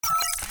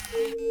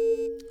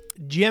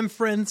GM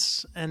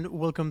friends, and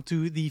welcome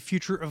to the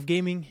Future of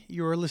Gaming.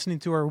 You're listening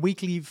to our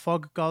weekly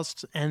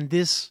FOGcast, and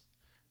this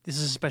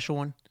is a special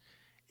one.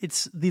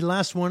 It's the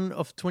last one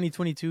of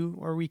 2022,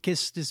 where we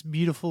kiss this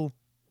beautiful,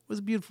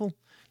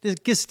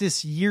 kiss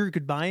this year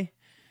goodbye,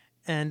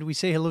 and we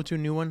say hello to a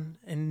new one.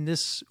 In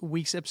this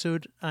week's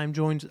episode, I'm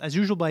joined, as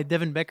usual, by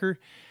Devin Becker.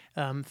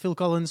 Phil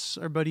Collins,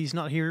 our buddy, is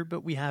not here,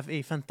 but we have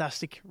a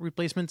fantastic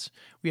replacement.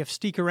 We have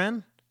Steve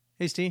Curran.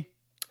 Hey, Steve.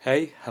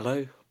 Hey,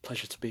 hello.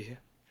 Pleasure to be here.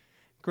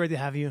 Great to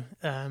have you.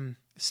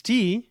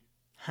 Steve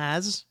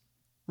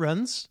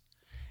runs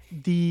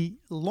the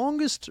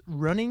longest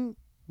running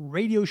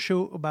radio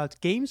show about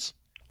games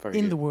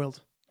in the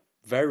world.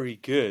 Very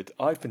good.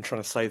 I've been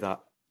trying to say that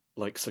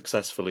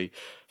successfully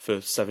for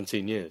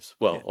 17 years.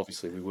 Well, yeah.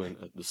 Obviously we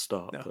weren't at the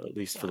start, but at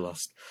least for the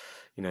last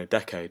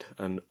decade.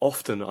 And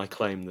often I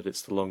claim that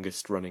it's the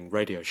longest running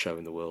radio show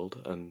in the world,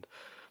 and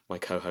my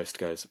co-host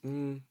goes,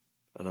 and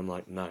I'm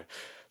like, no.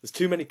 There's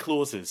too many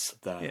clauses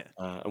there.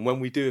 Yeah. And when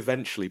we do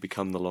eventually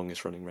become the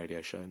longest running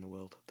radio show in the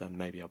world, then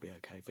maybe I'll be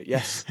okay. But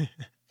yes,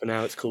 for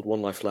now it's called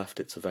One Life Left.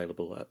 It's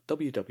available at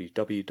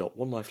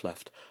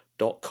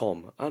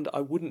www.onelifeleft.com. And I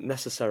wouldn't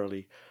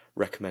necessarily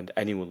recommend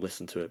anyone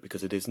listen to it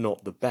because it is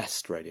not the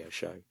best radio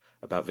show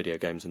about video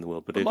games in the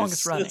world, but it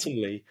is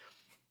certainly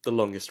the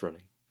longest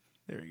running.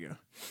 There you go.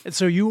 And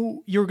so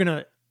you're going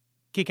to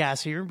kick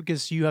ass here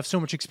because you have so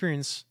much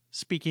experience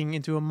speaking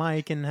into a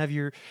mic and have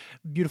your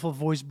beautiful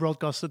voice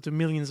broadcasted to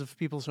millions of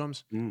people's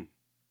homes.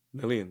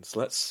 Millions.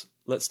 Let's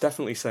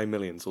definitely say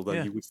millions,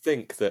 although you would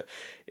think that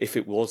if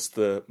it was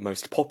the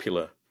most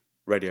popular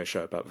radio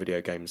show about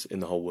video games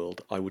in the whole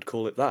world, I would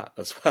call it that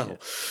as well.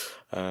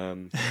 Yeah.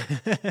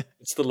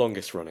 It's the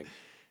longest running.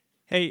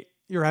 Hey,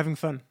 you're having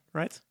fun,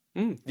 right?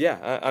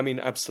 Yeah, I mean,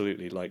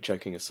 absolutely.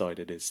 Joking aside,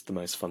 it is the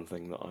most fun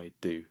thing that I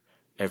do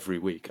every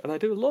week, and I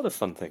do a lot of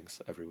fun things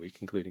every week,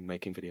 including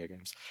making video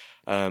games.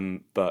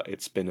 But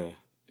it's been a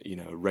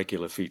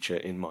regular feature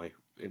in my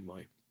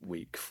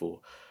week for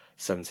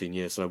 17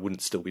 years, and I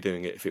wouldn't still be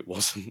doing it if it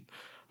wasn't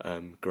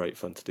great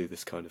fun to do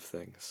this kind of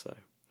thing. So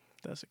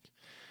fantastic,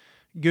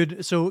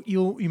 good. So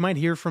you might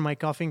hear from my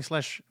coughing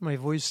 / my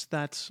voice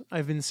that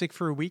I've been sick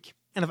for a week,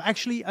 and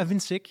I've been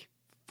sick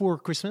for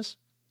Christmas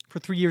for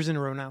 3 years in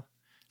a row now.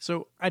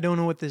 So I don't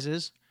know what this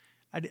is.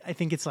 I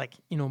think it's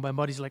my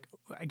body's like,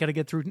 I got to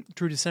get through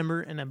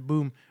December, and then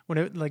boom,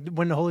 when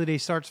the holiday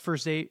starts,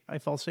 first day, I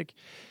fall sick.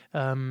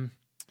 And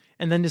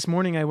then this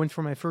morning I went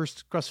for my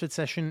first CrossFit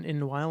session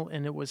in a while,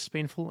 and it was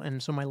painful,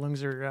 and so my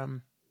lungs are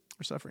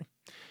suffering.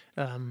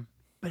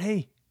 But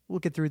hey, we'll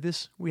get through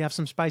this. We have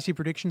some spicy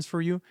predictions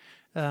for you.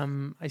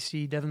 I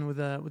see Devin with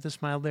a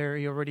smile there.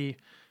 He already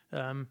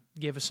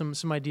gave us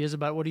some ideas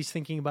about what he's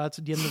thinking about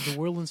at the end of the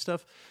world and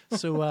stuff.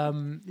 So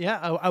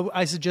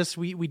I suggest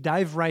we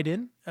dive right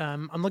in.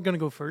 I'm not going to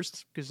go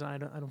first because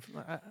I'm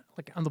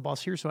the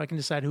boss here, so I can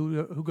decide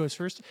who goes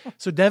first.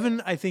 So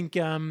Devin, I think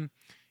you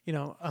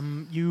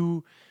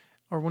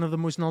are one of the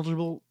most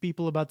knowledgeable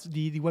people about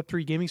the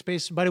Web3 gaming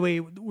space. By the way,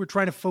 we're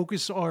trying to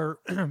focus our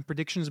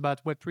predictions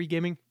about Web3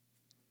 gaming.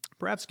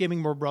 Perhaps gaming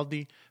more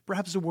broadly,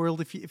 perhaps the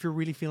world if you're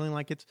really feeling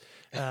like it.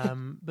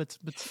 But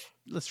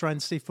let's try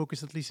and stay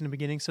focused at least in the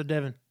beginning. So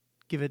Devin,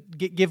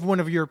 give one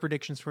of your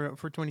predictions for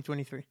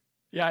 2023.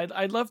 Yeah,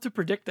 I'd love to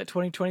predict that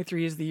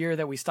 2023 is the year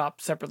that we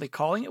stop separately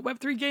calling it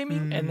Web3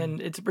 gaming, and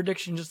then it's a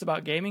prediction just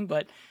about gaming.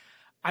 But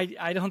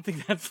I don't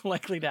think that's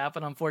likely to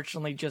happen,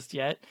 unfortunately, just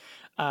yet.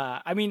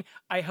 I mean,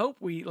 I hope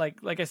we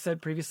like I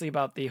said previously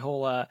about the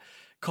whole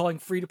calling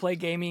free-to-play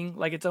gaming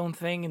like its own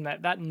thing, and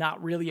that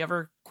not really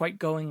ever quite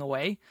going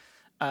away.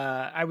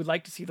 I would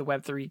like to see the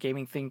Web3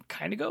 gaming thing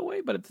kind of go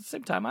away, but at the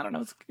same time, I don't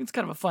know. It's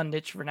kind of a fun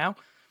niche for now.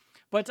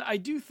 But I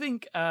do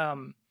think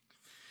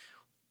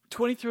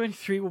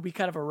 2023 will be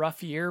kind of a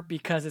rough year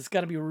because it's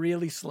going to be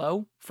really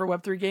slow for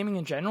Web3 gaming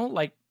in general.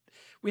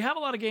 We have a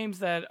lot of games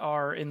that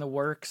are in the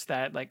works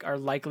that are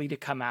likely to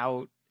come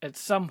out at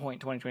some point in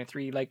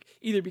 2023,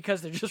 either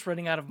because they're just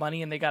running out of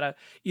money and they got to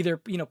either,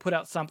 put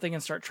out something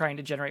and start trying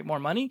to generate more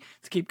money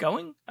to keep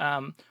going,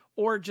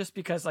 or just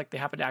because they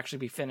happen to actually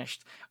be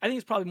finished. I think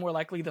it's probably more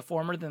likely the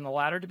former than the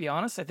latter, to be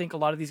honest. I think a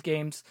lot of these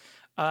games,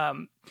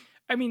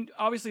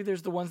 obviously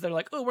there's the ones that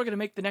are we're going to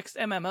make the next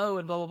MMO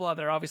and blah, blah, blah.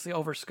 They're obviously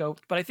over-scoped,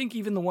 but I think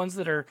even the ones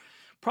that are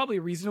probably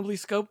reasonably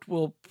scoped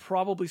will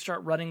probably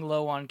start running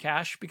low on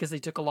cash because they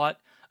took a lot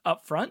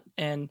up front.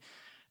 And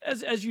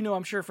as you know,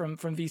 I'm sure from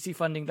VC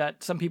funding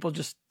that some people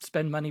just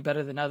spend money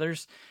better than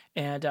others.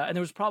 And there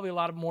was probably a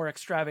lot of more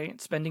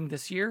extravagant spending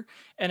this year.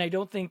 And I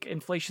don't think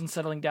inflation's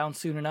settling down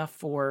soon enough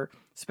for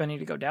spending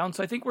to go down.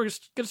 So I think we're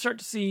just going to start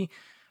to see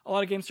a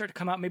lot of games start to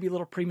come out maybe a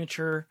little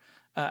premature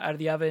out of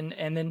the oven,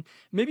 and then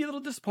maybe a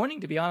little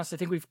disappointing, to be honest. I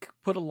think we've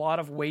put a lot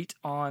of weight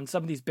on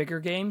some of these bigger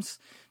games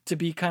to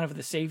be kind of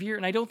the savior,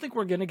 and I don't think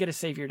we're going to get a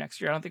savior next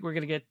year. I don't think we're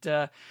going to get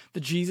the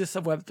Jesus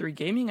of Web3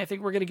 gaming. I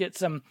think we're going to get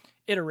some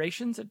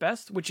iterations at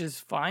best, which is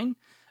fine,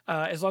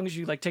 as long as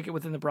you take it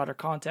within the broader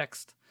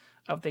context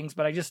things.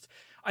 But I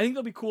think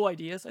there'll be cool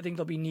ideas. I think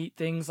there'll be neat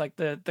things like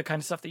the kind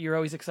of stuff that you're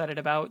always excited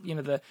about,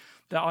 the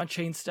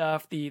on-chain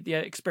stuff, the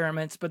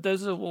experiments, but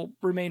those will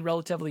remain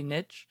relatively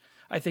niche,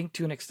 I think,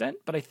 to an extent.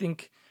 But I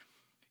think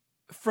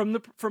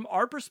from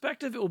our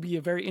perspective, it will be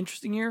a very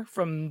interesting year.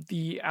 From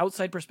the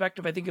outside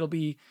perspective, I think it'll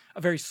be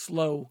a very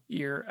slow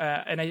year.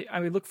 And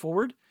I look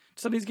forward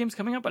to some of these games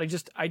coming up, but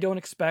I don't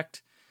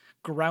expect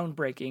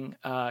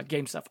groundbreaking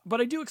game stuff.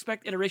 But I do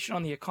expect iteration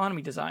on the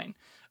economy design,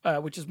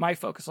 which is my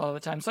focus all the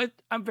time. So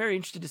I'm very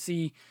interested to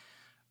see,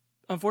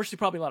 unfortunately,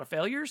 probably a lot of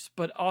failures,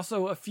 but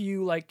also a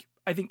few, I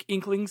think,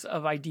 inklings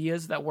of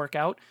ideas that work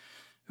out.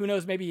 Who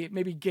knows, maybe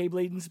Gabe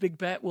Layden's big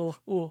bet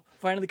will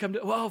finally come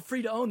to,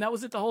 free to own. That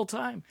was it the whole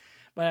time.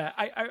 But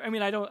I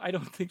mean, I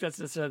don't think that's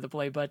necessarily the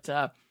play, but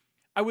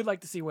I would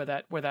like to see where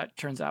that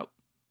turns out.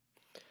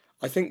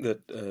 I think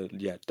that,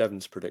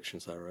 Devon's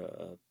predictions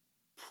are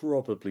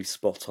probably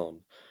spot on,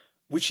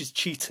 which is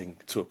cheating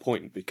to a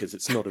point because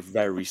it's not a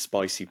very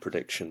spicy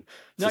prediction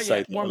to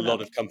say that a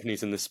lot of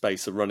companies in this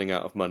space are running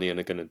out of money and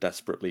are going to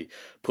desperately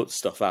put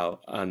stuff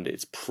out, and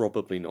it's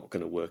probably not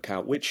going to work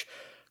out, which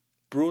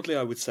broadly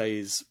I would say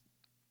is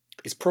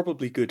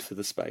probably good for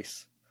the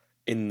space,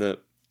 in that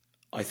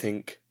I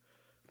think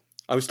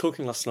I was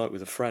talking last night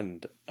with a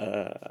friend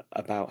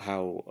about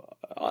how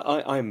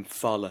I'm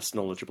far less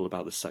knowledgeable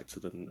about this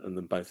sector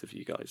than both of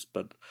you guys,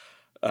 but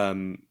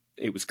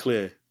it was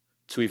clear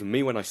to even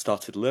me when I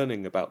started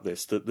learning about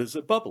this that there's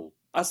a bubble,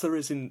 as there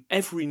is in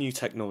every new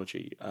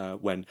technology,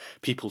 when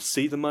people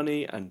see the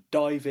money and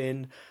dive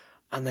in,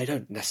 and they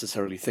don't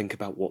necessarily think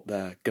about what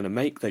they're going to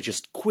make. They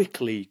just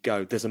quickly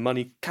go, there's a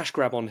money cash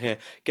grab on here,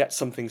 get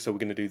something, so we're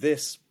going to do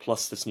this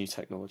plus this new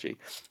technology.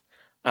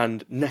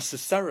 And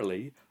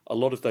necessarily, a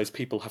lot of those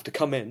people have to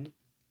come in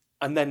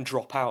and then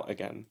drop out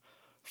again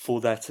for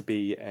there to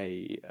be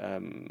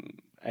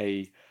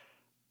a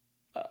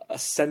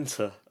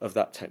center of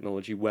that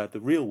technology where the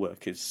real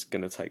work is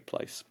going to take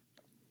place.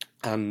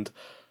 And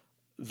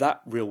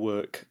that real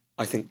work,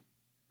 I think,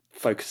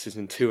 focuses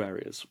in two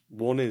areas.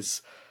 One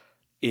is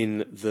in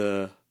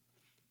the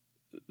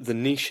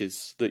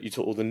niches that you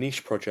talk, or the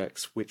niche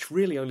projects, which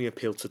really only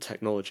appeal to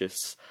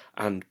technologists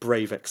and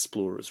brave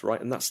explorers,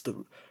 right? And that's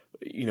the,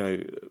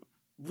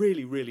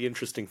 really, really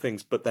interesting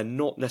things, but they're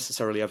not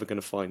necessarily ever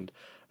going to find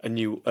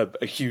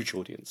a huge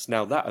audience.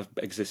 Now, that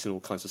exists in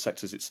all kinds of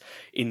sectors. It's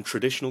in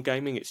traditional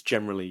gaming. It's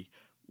generally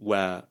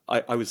where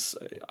I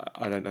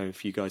don't know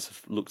if you guys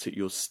have looked at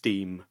your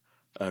Steam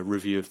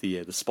review of the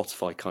year, the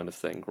Spotify kind of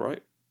thing,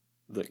 right?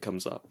 That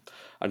comes up,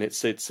 and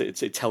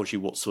it tells you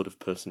what sort of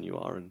person you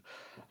are,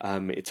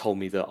 and it told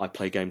me that I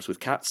play games with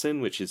cats in,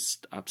 which is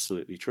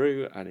absolutely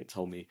true, and it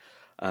told me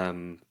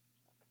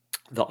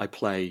that I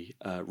play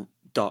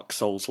Dark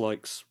Souls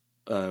likes,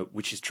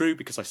 which is true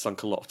because I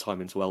sunk a lot of time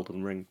into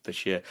Elden Ring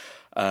this year,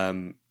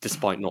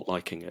 despite not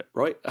liking it,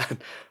 right?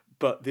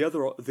 But the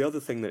other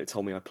thing that it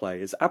told me I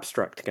play is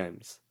abstract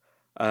games,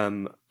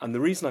 and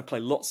the reason I play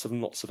lots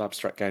and lots of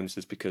abstract games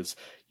is because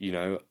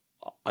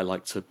I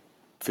like to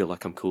feel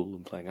like I'm cool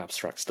and playing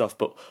abstract stuff,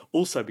 but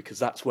also because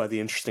that's where the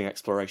interesting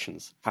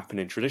explorations happen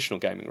in traditional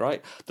gaming,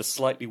 right? The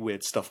slightly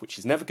weird stuff which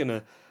is never going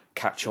to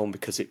catch on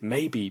because it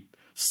may be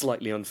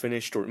slightly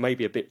unfinished, or it may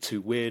be a bit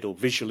too weird or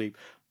visually,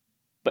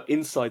 but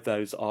inside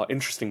those are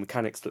interesting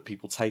mechanics that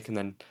people take and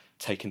then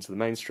take into the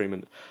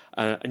mainstream,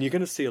 and you're going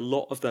to see a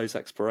lot of those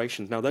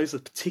explorations. Now, those are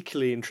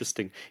particularly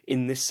interesting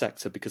in this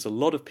sector because a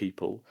lot of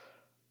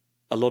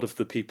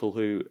the people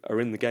who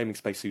are in the gaming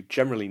space who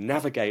generally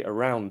navigate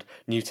around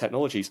new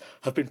technologies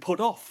have been put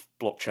off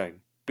blockchain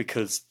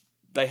because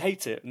they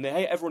hate it and they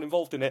hate everyone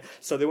involved in it,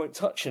 so they won't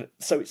touch it.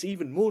 So it's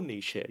even more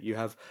niche here. You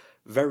have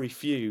very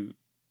few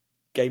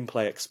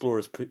gameplay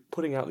explorers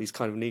putting out these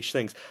kind of niche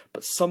things,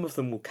 but some of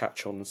them will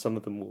catch on, and some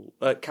of them will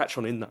catch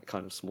on in that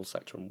kind of small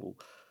sector and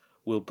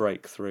will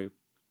break through.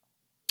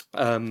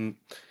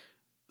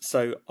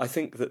 So I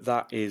think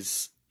that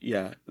is,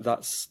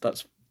 that's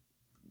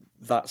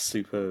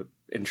super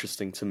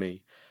interesting to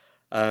me.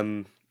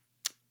 The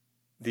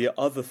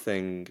other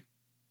thing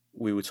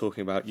you were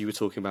talking about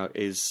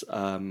is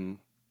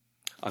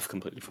I've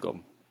completely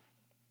forgotten.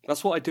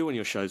 That's what I do on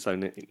your shows, though,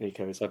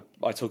 Nico. Is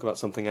I talk about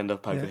something, end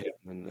up over here,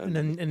 and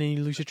then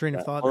you lose your train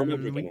of thought. I'll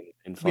remember and again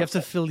in 5 we have to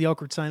seconds. fill the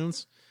awkward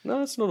silence.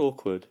 No, it's not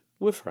awkward.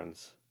 We're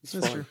friends. It's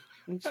That's fine.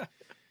 It's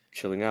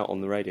chilling out on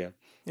the radio.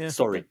 Yeah.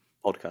 Sorry,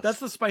 podcast. That's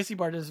the spicy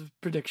part of his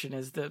prediction,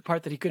 is the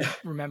part that he couldn't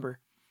remember.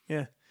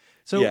 Yeah.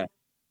 So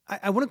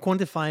I want to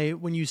quantify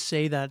when you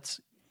say that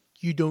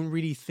you don't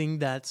really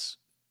think that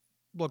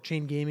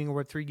blockchain gaming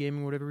or Web3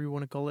 gaming, whatever you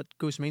want to call it,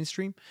 goes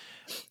mainstream.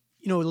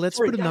 Let's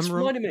put a number on.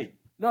 Reminded me.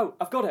 No,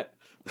 I've got it.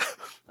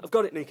 I've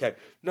got it, Nico.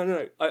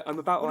 No. I'm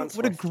about to answer.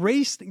 What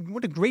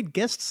a great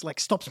guest!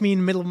 Stops me in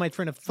the middle of my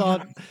train of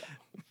thought.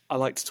 I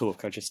like to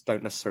talk. I just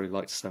don't necessarily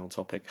like to stay on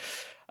topic.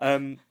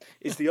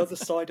 Is the other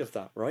side of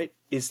that, right?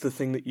 Is the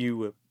thing that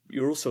you're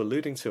also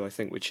alluding to, I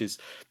think, which is,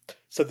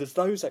 so there's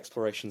those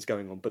explorations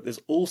going on, but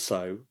there's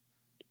also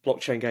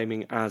blockchain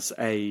gaming as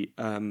a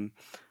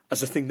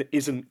thing that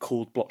isn't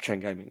called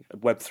blockchain gaming,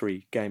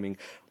 Web3 gaming,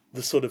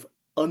 the sort of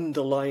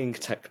underlying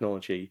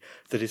technology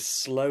that is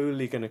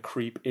slowly going to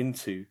creep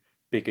into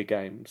bigger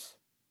games,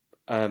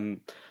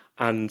 and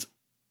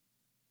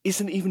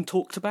isn't even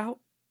talked about.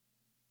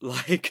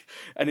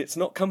 And it's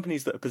not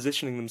companies that are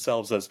positioning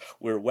themselves as,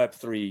 we're a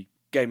Web3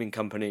 gaming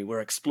company, we're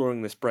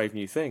exploring this brave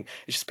new thing.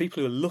 It's just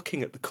people who are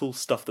looking at the cool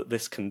stuff that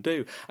this can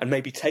do and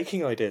maybe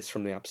taking ideas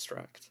from the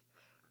abstract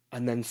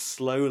and then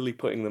slowly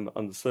putting them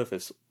on the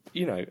surface.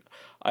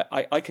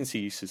 I can see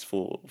uses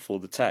for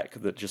the tech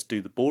that just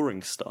do the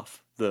boring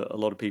stuff that a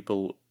lot of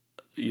people,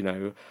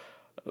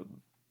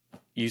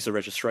 user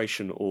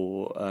registration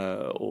or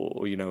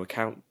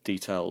account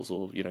details,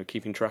 or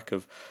keeping track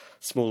of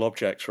small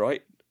objects,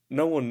 right?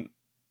 No one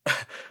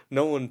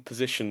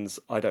positions,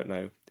 I don't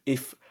know,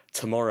 if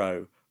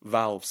tomorrow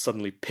Valve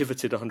suddenly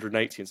pivoted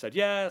 180 and said,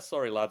 yeah,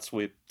 sorry lads,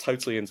 we're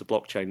totally into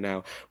blockchain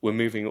now, we're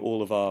moving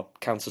all of our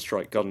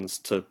Counter-Strike guns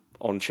to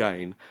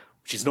on-chain,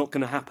 which is not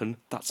going to happen.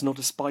 That's not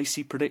a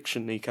spicy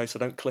prediction, Nico, so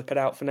don't clip it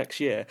out for next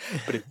year.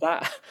 But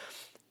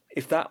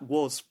if that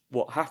was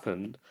what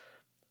happened,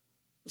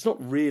 it's not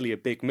really a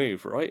big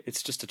move, right?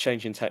 It's just a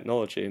change in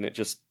technology, and it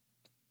just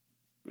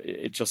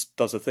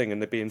does a thing,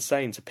 and they'd be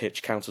insane to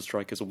pitch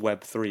Counter-Strike as a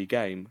Web3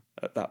 game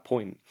at that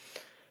point.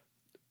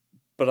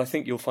 But I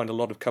think you'll find a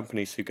lot of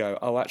companies who go,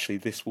 oh, actually,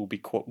 this would be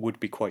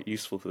quite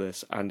useful for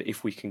this, and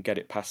if we can get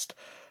it past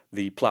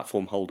the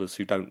platform holders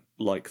who don't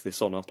like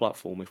this on our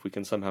platform, if we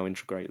can somehow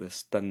integrate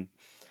this, then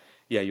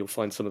yeah, you'll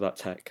find some of that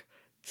tech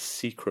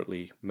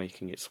secretly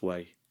making its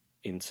way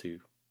into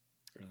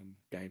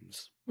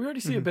games. We already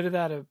see a bit of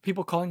that, of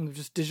people calling them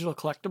just digital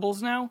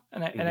collectibles now,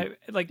 and I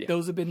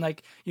those have been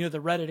like, the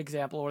Reddit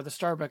example or the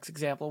Starbucks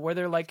example, where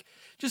they're like,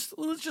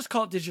 let's just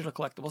call it digital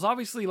collectibles.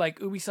 Obviously, like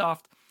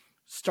Ubisoft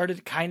started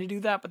to kind of do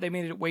that, but they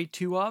made it way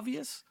too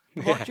obvious,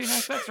 the blockchain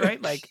aspects, right?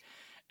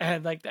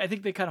 I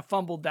think they kind of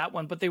fumbled that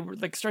one, but they were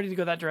starting to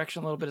go that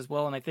direction a little bit as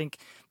well. And I think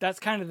that's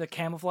kind of the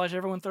camouflage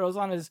everyone throws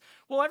on is,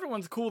 well,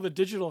 everyone's cool with the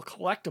digital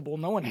collectible.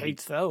 No one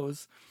hates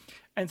those.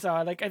 And so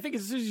I think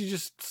as soon as you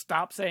just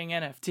stop saying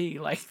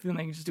NFT, then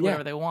they can just do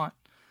whatever they want.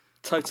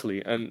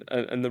 Totally. And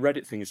the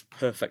Reddit thing is a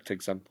perfect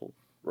example,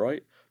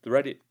 right? The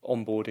Reddit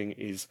onboarding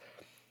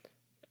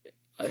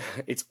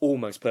it's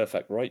almost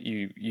perfect, right?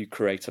 You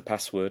create a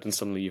password and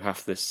suddenly you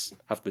have this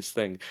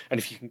thing. And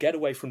if you can get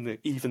away from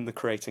even the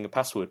creating a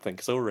password thing,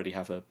 because I already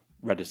have a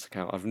Reddit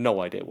account, I have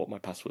no idea what my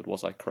password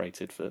was I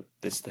created for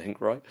this thing,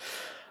 right?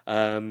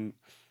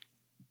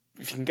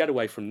 If you can get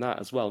away from that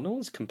as well, no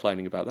one's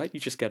complaining about that. You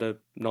just get a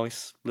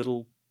nice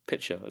little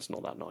picture. It's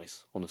not that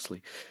nice,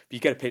 honestly. But you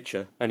get a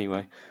picture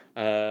anyway,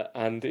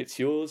 and it's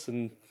yours,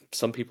 and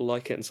some people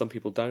like it and some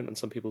people don't, and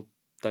some people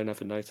don't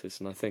ever notice.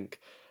 And I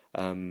think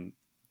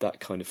that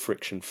kind of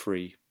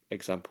friction-free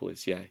example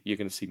is, you're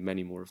going to see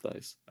many more of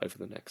those over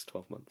the next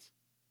 12 months.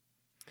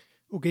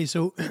 Okay,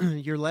 so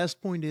your last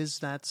point is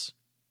that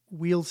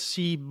we'll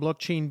see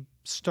blockchain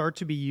start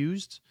to be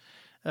used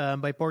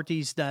by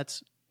parties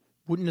that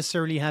wouldn't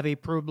necessarily have a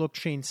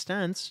pro-blockchain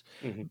stance,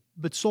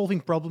 but solving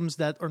problems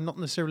that are not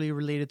necessarily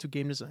related to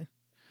game design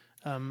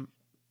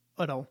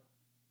at all.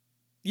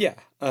 Yeah,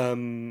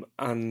 and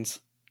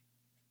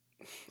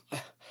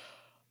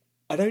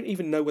I don't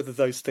even know whether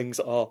those things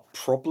are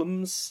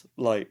problems.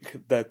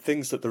 They're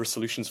things that there are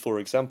solutions for,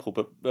 example,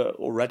 but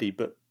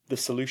the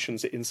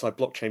solutions inside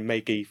blockchain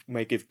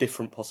may give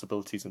different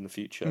possibilities in the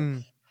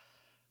future,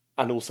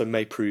 and also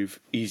may prove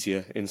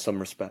easier in some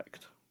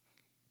respect.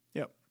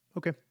 Yeah.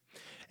 Okay.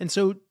 And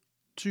so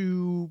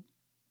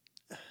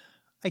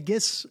I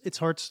guess it's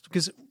hard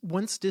because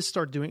once this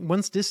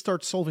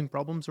starts solving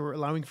problems or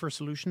allowing for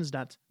solutions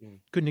that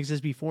couldn't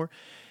exist before,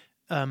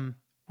 we're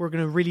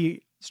going to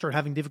really start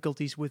having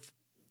difficulties with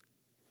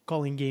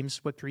calling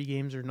games Web3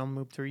 games or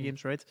non-Web3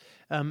 games, right?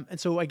 And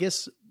so I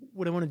guess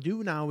what I want to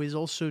do now is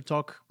also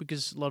talk,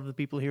 because a lot of the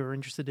people here are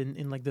interested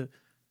in like the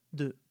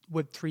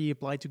Web3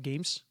 applied to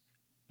games,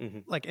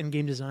 like and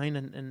game design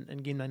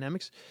and game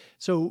dynamics.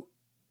 So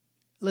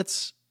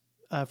let's,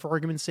 for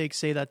argument's sake,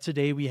 say that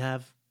today we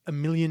have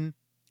 1 million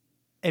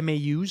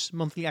MAUs,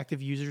 monthly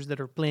active users, that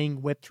are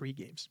playing Web3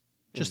 games,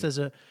 just as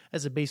a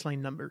baseline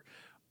number.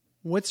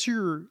 What's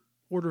your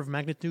order of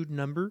magnitude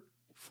number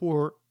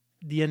for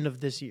the end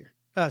of this year?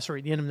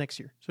 The end of next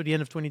year. So the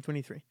end of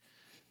 2023.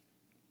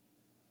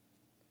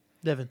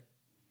 Devin.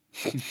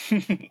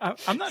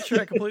 I'm not sure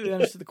I completely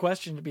understood the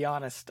question, to be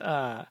honest.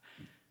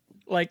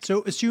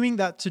 So assuming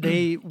that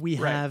today we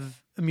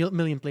have 1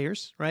 million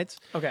players, right?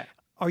 Okay.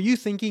 Are you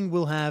thinking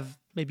we'll have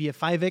maybe a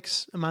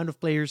 5x amount of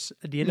players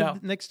at the end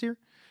of next year?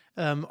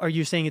 Are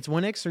you saying it's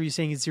 1x? Or are you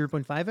saying it's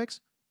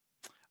 0.5x?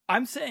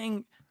 I'm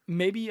saying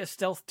maybe a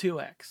stealth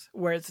 2x,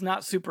 where it's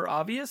not super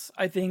obvious.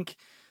 I think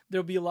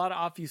there'll be a lot of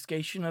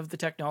obfuscation of the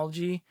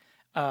technology,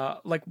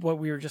 like what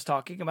we were just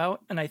talking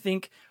about. And I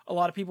think a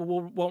lot of people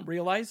won't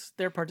realize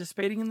they're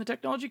participating in the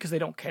technology because they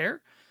don't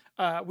care.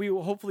 We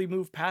will hopefully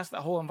move past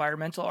that whole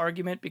environmental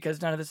argument, because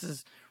none of this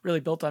is really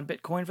built on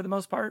Bitcoin for the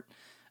most part.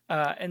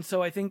 And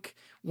so I think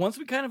once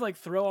we kind of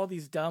throw all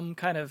these dumb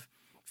kind of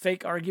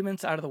fake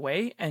arguments out of the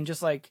way and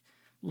just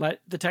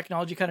let the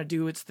technology kind of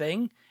do its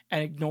thing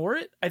and ignore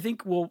it, I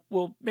think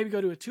we'll maybe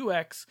go to a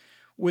 2x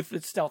with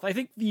its stealth. I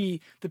think the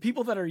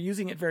people that are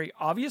using it very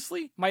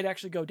obviously might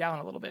actually go down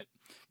a little bit,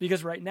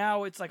 because right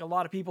now it's like a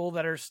lot of people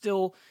that are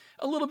still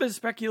a little bit of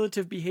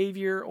speculative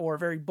behavior or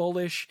very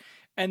bullish,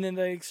 and then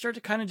they start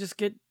to kind of just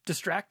get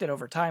distracted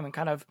over time and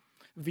kind of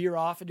veer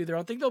off and do their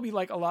own thing. There'll be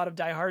like a lot of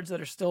diehards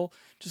that are still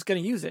just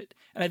going to use it,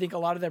 and I think a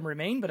lot of them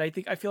remain. But I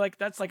feel like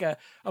that's like a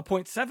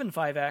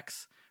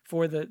 0.75x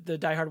for the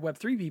diehard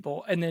Web3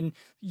 people, and then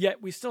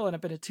yet we still end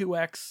up in a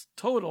 2x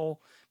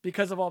total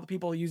because of all the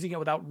people using it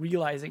without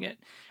realizing it.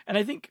 And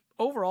I think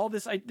overall,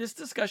 this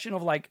discussion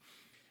of like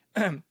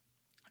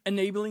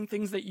enabling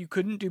things that you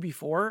couldn't do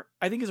before,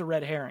 I think is a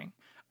red herring.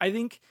 I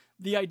think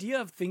the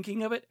idea of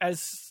thinking of it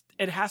as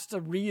it has to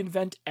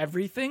reinvent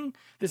everything,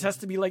 this has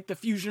to be like the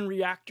fusion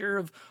reactor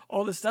of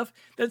all this stuff,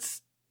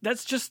 that's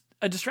just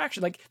a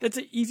distraction. Like, that's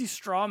an easy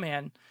straw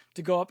man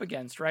to go up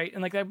against, right?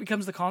 And like that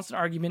becomes the constant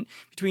argument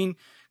between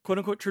quote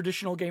unquote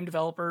traditional game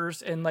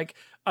developers and like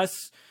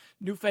us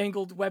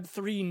newfangled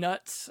Web3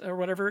 nuts or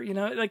whatever, you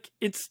know, like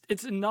it's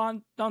a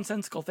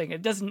nonsensical thing.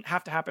 It doesn't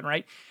have to happen,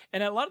 right?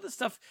 And a lot of the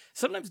stuff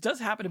sometimes does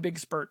happen in big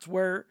spurts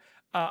where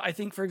I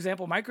think, for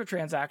example,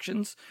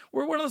 microtransactions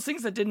were one of those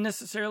things that didn't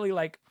necessarily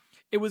like,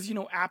 it was, you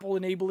know, Apple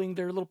enabling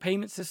their little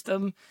payment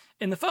system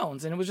in the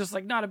phones. And it was just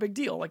like not a big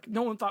deal. Like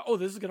no one thought, oh,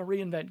 this is going to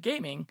reinvent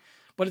gaming.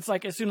 But it's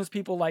like as soon as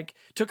people like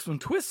took some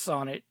twists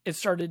on it, it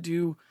started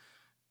to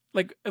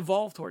like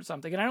evolve towards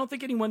something. And I don't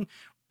think anyone,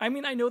 I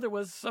mean, I know there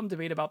was some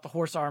debate about the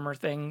horse armor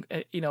thing,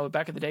 you know,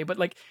 back in the day, but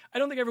like, I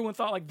don't think everyone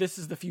thought like this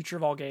is the future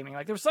of all gaming.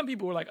 Like there were some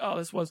people who were like, oh,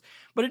 this was,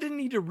 but it didn't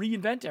need to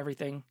reinvent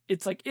everything.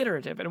 It's like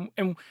iterative.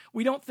 And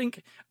we don't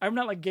think, I'm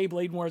not like Gabe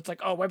Laden where it's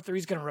like, oh, Web3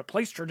 is going to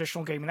replace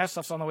traditional gaming. That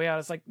stuff's on the way out.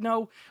 It's like,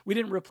 no, we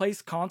didn't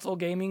replace console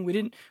gaming. We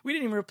didn't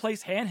even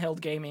replace handheld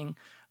gaming.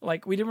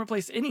 Like we didn't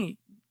replace any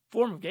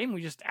form of game.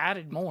 We just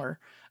added more.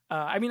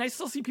 I mean, I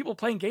still see people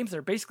playing games that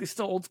are basically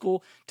still old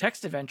school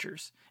text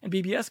adventures and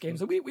BBS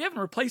games. We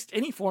haven't replaced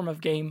any form of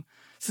game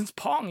since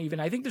Pong even.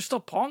 I think there's still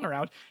Pong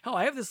around. Hell,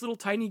 I have this little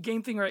tiny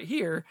game thing right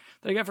here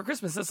that I got for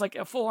Christmas. That's like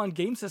a full-on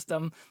game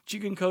system that you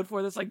can code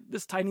for. That's like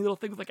this tiny little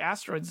thing with like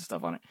asteroids and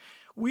stuff on it.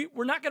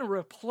 We're not going to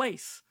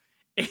replace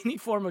any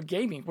form of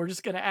gaming. We're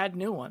just going to add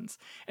new ones.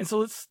 And so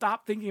let's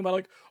stop thinking about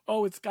like,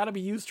 oh, it's got to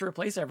be used to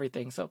replace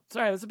everything. So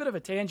sorry, it was a bit of a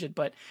tangent,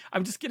 but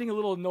I'm just getting a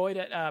little annoyed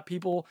at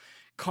people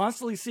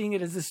constantly seeing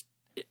it as this,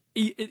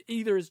 it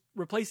either is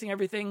replacing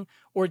everything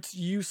or it's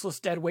useless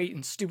dead weight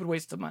and stupid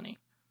waste of money.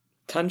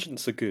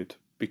 Tangents are good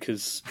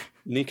because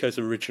Nico's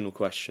original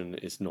question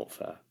is not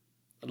fair.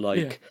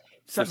 Like,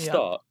 for a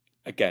start,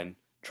 again,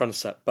 trying to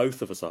set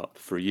both of us up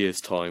for a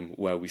year's time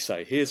where we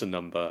say, here's a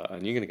number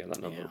and you're going to get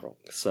that number wrong.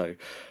 So,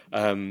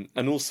 and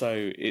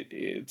also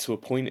to a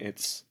point,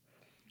 it's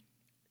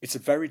a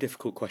very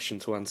difficult question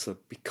to answer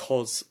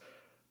because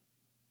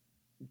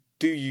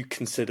do you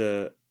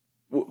consider,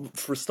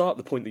 for a start,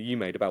 the point that you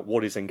made about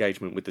what is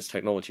engagement with this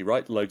technology,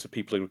 right? Loads of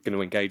people are going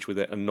to engage with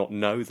it and not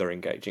know they're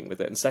engaging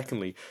with it. And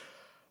secondly,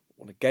 I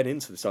want to get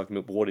into this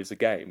argument, but what is a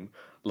game?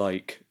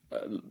 Like,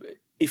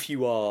 if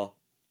you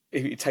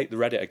take the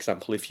Reddit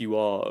example, if you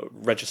are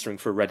registering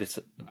for a Reddit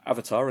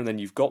avatar and then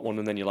you've got one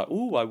and then you're like,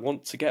 oh, I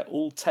want to get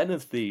all 10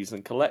 of these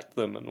and collect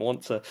them and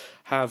want to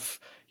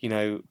have, you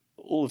know,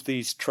 all of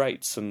these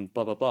traits and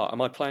blah, blah, blah. Am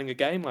I playing a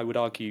game? I would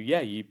argue,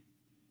 yeah, you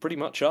pretty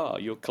much are.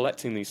 You're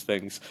collecting these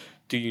things.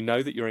 Do you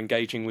know that you're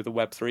engaging with a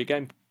Web3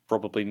 game?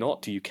 Probably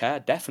not. Do you care?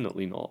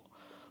 Definitely not.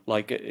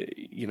 Like,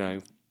 you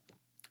know,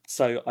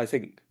 so I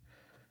think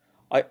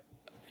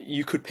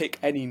you could pick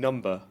any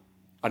number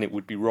and it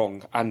would be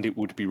wrong and it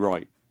would be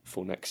right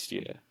for next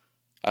year.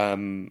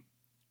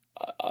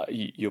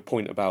 Your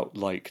point about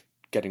like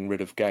getting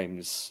rid of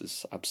games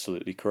is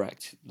absolutely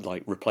correct.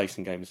 Like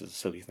replacing games is a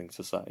silly thing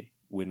to say.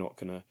 We're not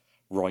going to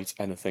write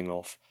anything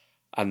off.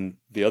 And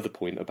the other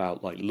point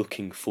about like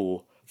looking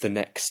for the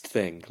next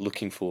thing,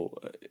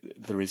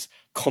 there is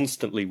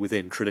constantly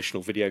within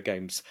traditional video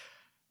games,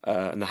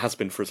 and there has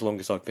been for as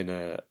long as I've been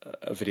a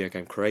video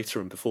game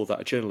creator and before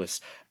that a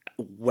journalist,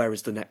 where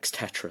is the next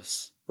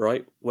Tetris,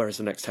 right? Where is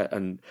the next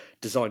and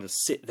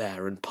designers sit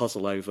there and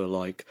puzzle over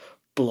like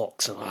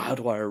blocks and how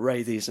do I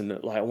array these and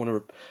like I want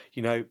to,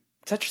 you know,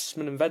 Tetris has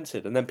been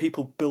invented and then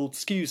people build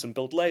SKUs and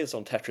build layers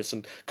on Tetris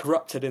and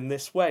corrupt it in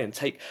this way and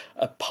take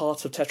a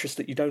part of Tetris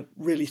that you don't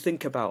really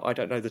think about, I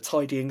don't know, the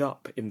tidying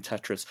up in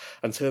Tetris,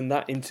 and turn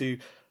that into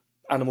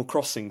Animal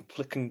Crossing,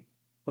 plucking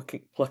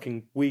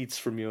weeds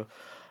from your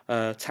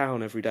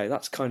town every day.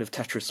 That's kind of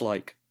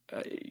Tetris-like.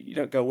 You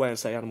don't go away and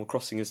say Animal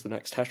Crossing is the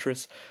next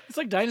Tetris. It's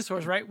like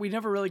dinosaurs, right? We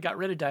never really got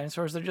rid of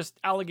dinosaurs. They're just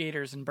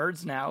alligators and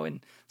birds now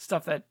and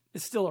stuff that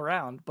is still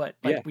around, but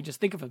like we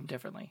just think of them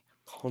differently.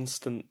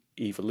 Constant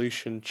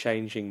evolution,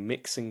 changing,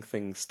 mixing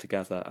things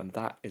together, and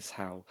that is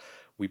how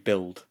we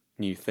build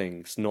new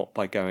things, not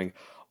by going,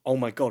 oh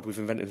my god, we've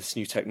invented this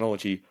new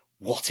technology,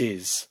 what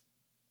is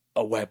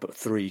a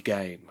Web3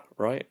 game,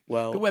 right?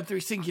 Well, the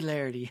Web3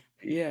 singularity.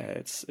 Yeah,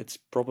 it's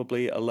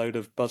probably a load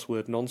of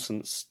buzzword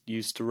nonsense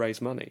used to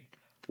raise money.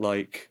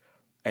 Like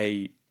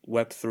a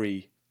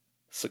Web3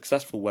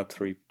 successful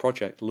Web3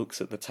 project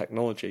looks at the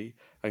technology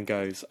and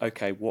goes,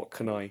 okay, what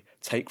can I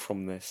take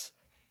from this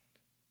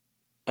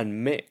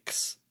and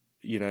mix,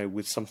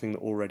 with something that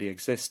already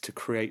exists to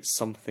create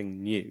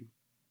something new,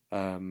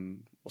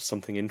 or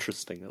something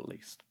interesting at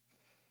least.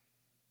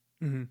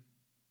 Mm-hmm.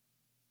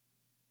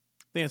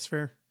 I think that's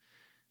fair.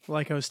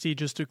 Like how Steve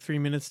just took 3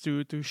 minutes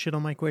to shit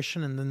on my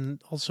question and then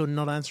also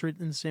not answer it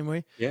in the same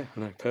way. Yeah,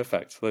 no,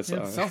 perfect. It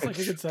sounds like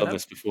a good setup. Done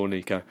this before,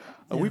 Nico.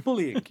 Are we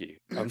bullying you?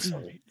 I'm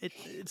sorry.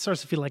 It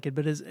starts to feel like it,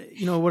 but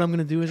what I'm going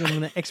to do is I'm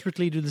going to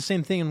expertly do the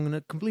same thing. I'm going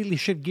to completely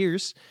shift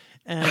gears,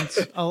 and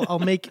I'll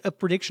make a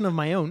prediction of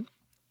my own.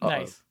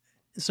 Nice.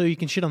 So you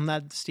can shit on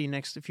that, Steve,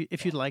 next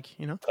if you'd like.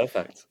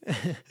 Perfect.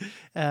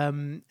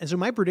 And so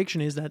my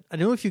prediction is that I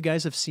don't know if you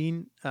guys have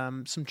seen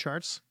some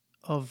charts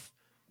of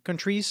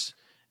countries,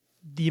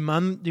 the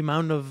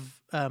amount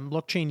of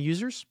blockchain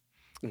users,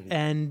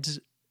 and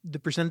the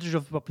percentage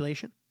of the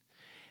population.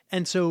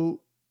 And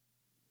so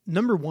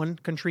number one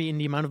country in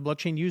the amount of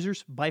blockchain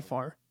users by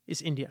far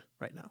is India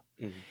right now.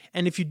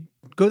 And if you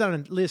go down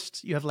a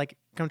list, you have like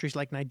countries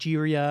like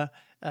Nigeria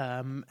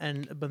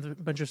and a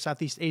bunch of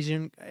Southeast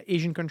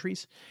Asian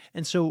countries.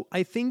 And so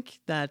I think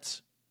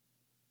that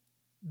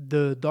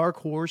the dark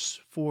horse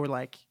for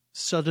like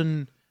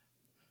sudden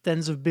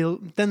tens of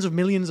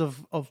millions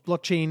of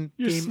blockchain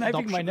You're game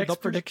sniping my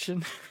next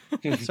prediction.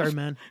 Sorry,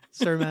 man.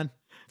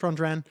 Front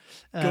ran.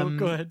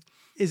 Go ahead.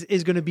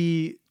 Is going to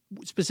be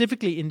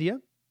specifically India,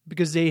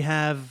 because they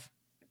have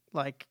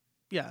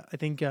I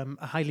think a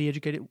highly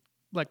educated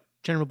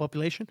general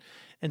population,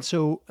 and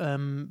so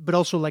but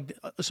also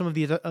some of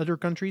the other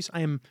countries.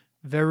 I am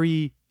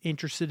very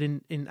interested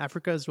in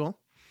Africa as well,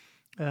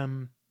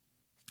 and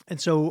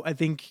so I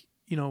think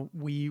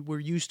we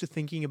were used to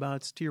thinking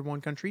about tier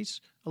 1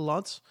 countries a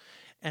lot,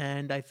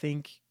 and I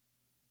think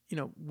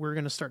we're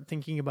going to start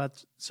thinking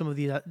about some of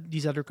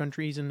these other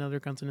countries and other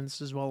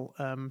continents as well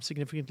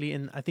significantly,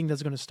 and I think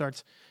that's going to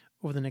start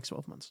over the next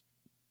 12 months.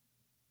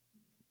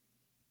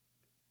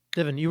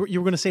 Devin, you were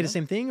going to say the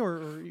same thing,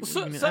 or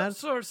sort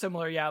of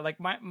similar, yeah. Like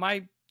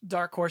my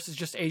dark horse is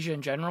just Asia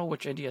in general,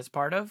 which India is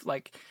part of.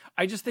 Like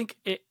I just think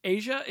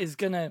Asia is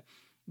going to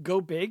go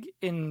big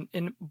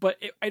but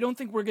I don't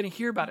think we're going to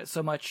hear about it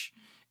so much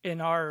in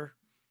our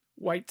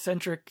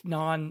white-centric,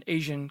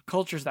 non-Asian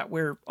cultures that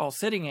we're all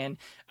sitting in.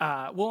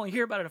 We'll only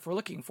hear about it if we're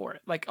looking for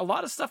it. Like a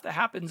lot of stuff that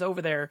happens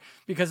over there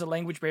because of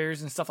language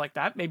barriers and stuff like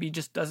that maybe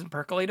just doesn't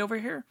percolate over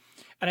here.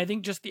 And I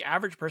think just the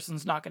average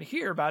person's not going to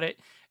hear about it.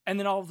 And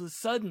then all of a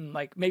sudden,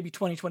 like maybe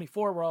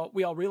 2024,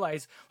 we all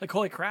realize, like,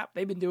 holy crap,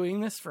 they've been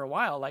doing this for a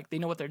while. Like they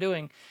know what they're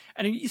doing.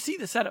 And you see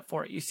the setup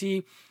for it. You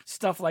see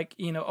stuff like,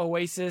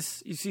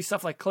 Oasis. You see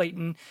stuff like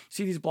Clayton. You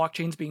see these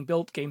blockchains being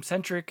built,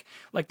 game-centric.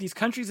 Like these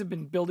countries have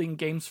been building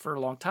games for a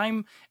long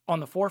time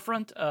on the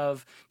forefront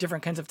of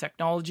different kinds of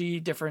technology,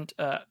 different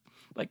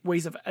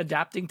ways of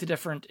adapting to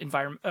different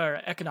environment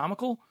or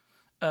economical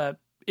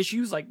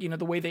issues, like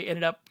the way they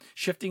ended up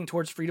shifting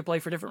towards free to play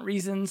for different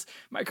reasons,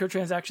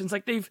 microtransactions.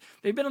 Like they've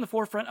been on the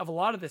forefront of a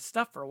lot of this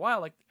stuff for a while.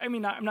 Like I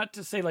mean, I'm not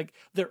to say like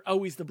they're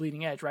always the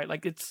bleeding edge, right?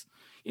 Like it's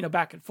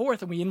back and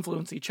forth, and we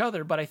influence each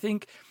other. But I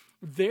think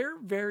they're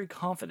very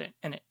confident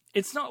in it.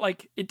 It's not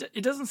like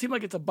it doesn't seem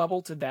like it's a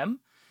bubble to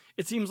them.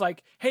 It seems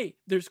like, hey,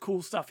 there's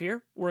cool stuff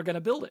here. We're gonna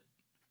build it.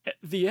 At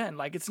the end,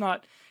 like it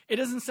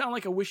doesn't sound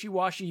like a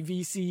wishy-washy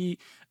VC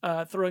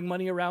throwing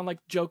money around like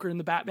Joker in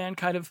the Batman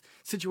kind of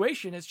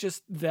situation. It's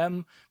just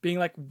them being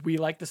like, we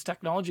like this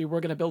technology, we're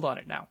going to build on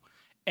it now,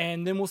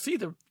 and then we'll see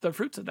the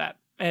fruits of that.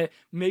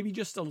 Maybe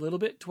just a little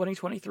bit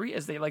 2023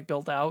 as they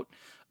build out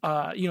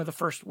the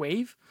first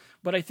wave.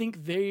 But I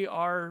think they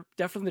are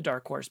definitely the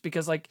dark horse,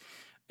 because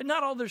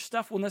not all their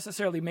stuff will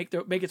necessarily make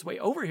its way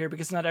over here,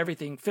 because not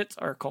everything fits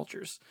our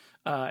cultures.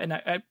 And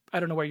I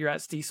don't know where you're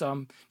at, Steve, so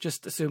I'm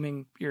just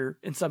assuming you're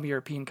in some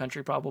European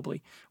country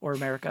probably, or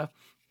America.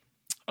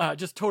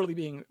 Just totally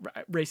being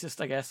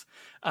racist, I guess.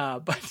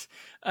 But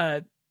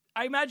I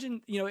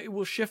imagine, it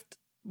will shift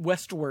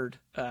westward,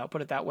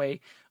 put it that way,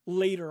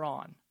 later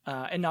on.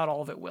 And not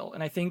all of it will.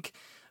 And I think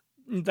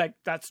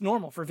that's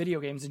normal for video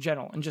games in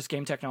general and just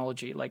game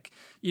technology.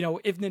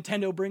 If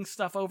Nintendo brings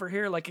stuff over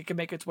here, it can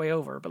make its way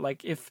over.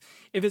 But if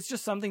it's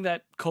just something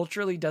that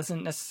culturally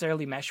doesn't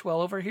necessarily mesh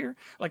well over here,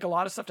 a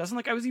lot of stuff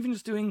doesn't. I was even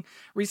just doing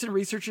recent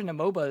research into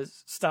MOBA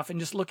stuff and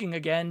just looking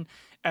again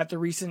at the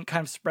recent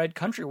kind of spread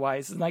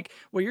country-wise. And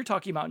what you're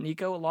talking about,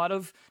 Nico, a lot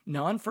of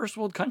non-first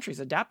world countries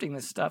adapting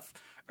this stuff,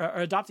 or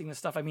adopting this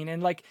stuff. I mean,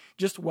 and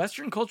just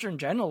Western culture in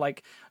general,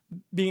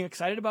 being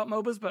excited about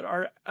MOBAs, but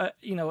our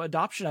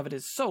adoption of it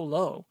is so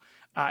low.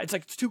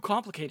 It's too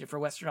complicated for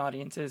Western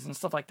audiences and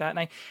stuff like that.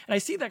 And I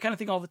see that kind of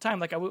thing all the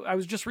time. I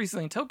was just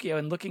recently in Tokyo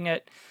and looking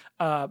at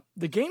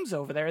the games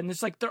over there, and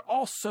it's they're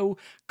all so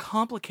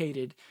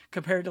complicated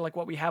compared to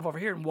what we have over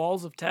here, and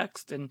walls of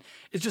text, and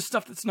it's just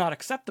stuff that's not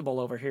acceptable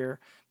over here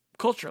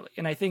culturally.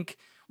 And I think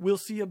we'll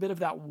see a bit of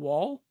that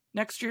wall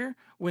next year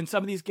when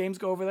some of these games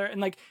go over there,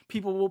 and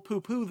people will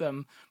poo-poo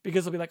them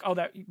because they'll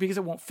be because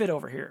it won't fit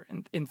over here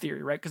in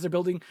theory, right? Because they're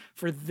building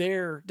for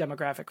their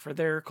demographic, for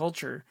their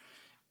culture.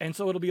 And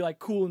so it'll be like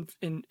cool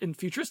and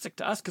futuristic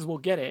to us because we'll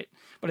get it.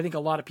 But I think a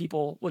lot of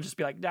people will just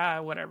be like,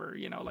 whatever,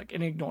 like,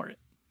 and ignore it.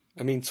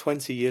 I mean,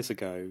 20 years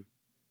ago,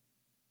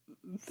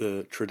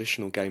 the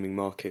traditional gaming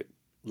market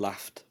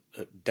laughed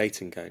at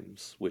dating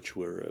games, which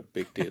were a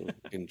big deal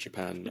in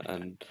Japan,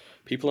 and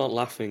people aren't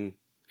laughing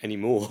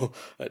anymore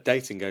at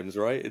dating games,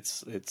 right?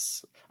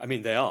 I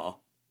mean, they are.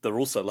 They're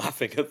also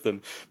laughing at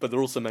them, but they're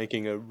also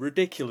making a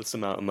ridiculous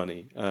amount of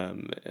money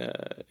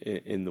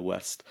in the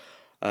West.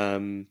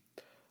 And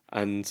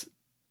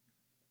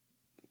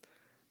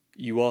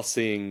you are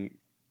seeing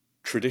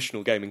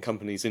traditional gaming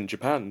companies in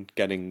Japan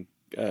getting,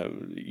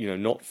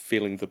 not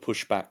feeling the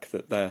pushback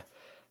that they're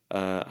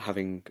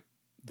having,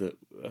 that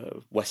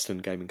Western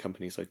gaming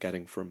companies are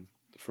getting from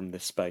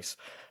this space.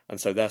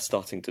 And so they're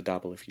starting to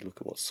dabble, if you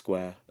look at what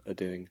Square are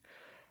doing.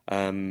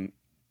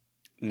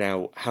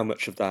 Now, how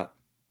much of that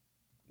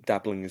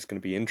dabbling is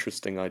going to be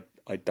interesting, I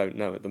don't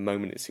know. At the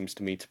moment, it seems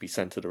to me to be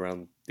centered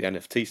around the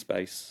NFT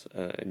space,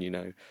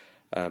 and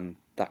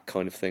that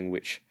kind of thing,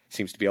 which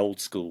seems to be old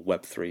school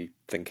Web3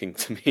 thinking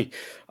to me,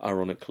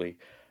 ironically.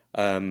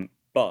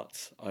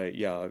 But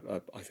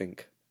I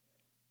think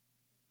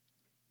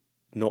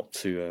not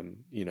to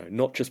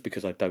not just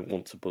because I don't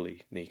want to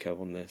bully Nico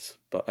on this,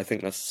 but I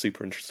think that's a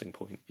super interesting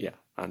point. Yeah,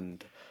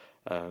 and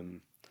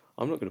I'm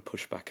not going to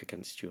push back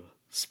against your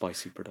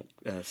spicy product.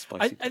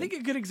 I think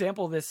a good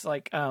example of this,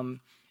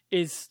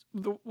 is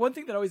the one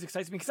thing that always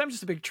excites me, because I'm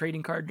just a big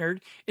trading card nerd,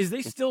 is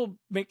they still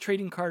make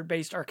trading card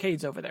based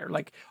arcades over there,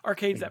 like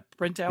arcades that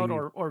print out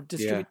or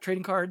distribute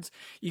trading cards.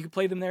 You can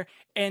play them there.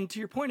 And to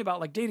your point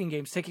about like dating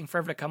games taking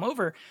forever to come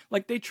over,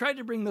 like they tried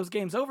to bring those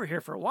games over here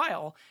for a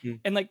while,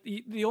 and like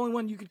the only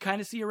one you could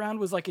kind of see around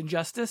was like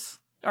Injustice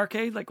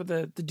arcade, like with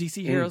the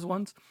DC Heroes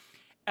ones.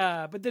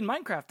 But then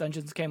Minecraft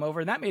Dungeons came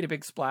over, and that made a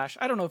big splash.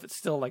 I don't know if it's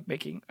still like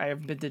making. I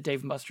haven't been to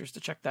Dave & Buster's to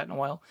check that in a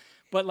while,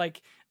 but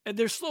like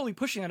they're slowly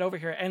pushing that over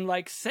here. And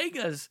like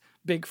Sega's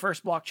big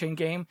first blockchain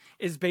game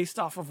is based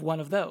off of one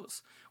of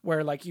those,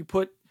 where like you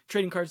put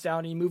trading cards down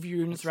and you move your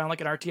units around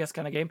like an RTS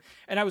kind of game.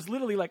 And I was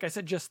literally, like I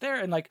said, just there,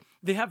 and like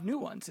they have new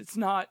ones. It's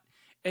not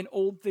an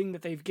old thing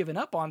that they've given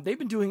up on. They've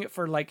been doing it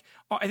for like,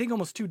 I think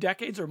almost 2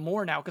 decades or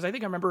more now. Cause I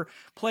think I remember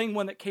playing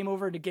one that came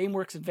over to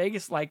GameWorks in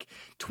Vegas like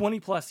 20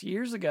 plus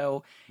years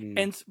ago.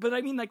 But I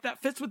mean, like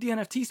that fits with the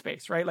NFT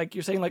space, right? Like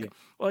you're saying like,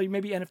 well,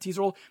 maybe NFTs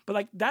are old, but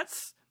like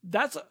that's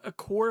a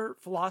core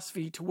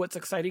philosophy to what's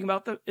exciting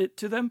about it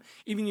to them.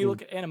 Even you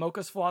look at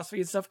Animoca's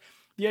philosophy and stuff,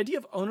 the idea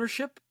of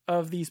ownership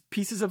of these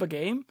pieces of a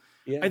game,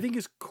 I think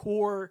is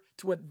core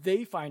to what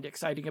they find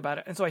exciting about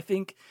it. And so I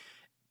think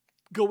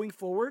going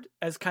forward,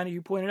 as kind of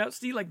you pointed out,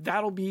 Steve, like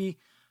that'll be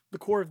the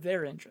core of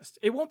their interest.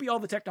 It won't be all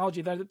the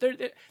technology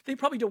that they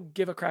probably don't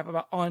give a crap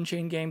about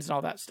on-chain games and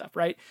all that stuff,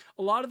 right?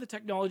 A lot of the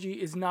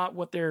technology is not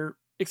what they're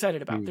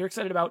excited about. They're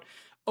excited about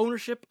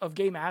ownership of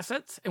game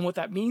assets and what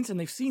that means. And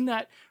they've seen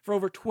that for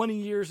over 20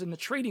 years in the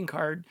trading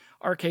card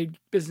arcade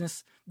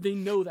business. They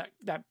know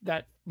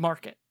that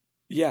market.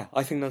 Yeah,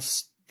 I think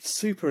that's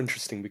super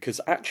interesting,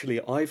 because actually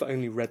I've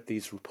only read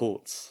these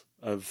reports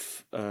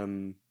of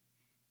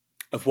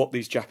what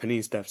these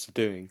Japanese devs are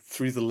doing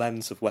through the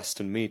lens of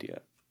Western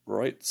media,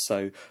 right?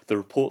 So the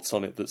reports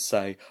on it that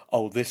say,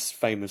 oh, this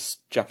famous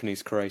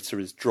Japanese creator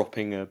is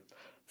dropping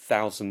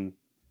 1,000,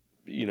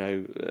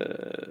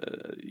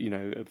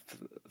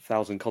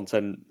 1,000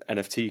 content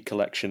NFT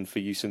collection for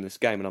use in this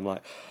game. And I'm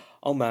like,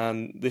 oh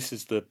man, this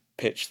is the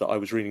pitch that I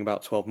was reading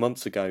about 12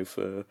 months ago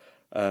for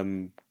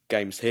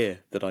games here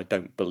that I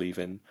don't believe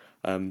in,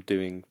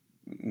 doing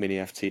mini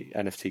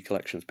NFT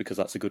collections, because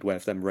that's a good way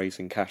of them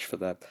raising cash for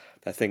their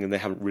thing, and they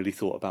haven't really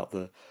thought about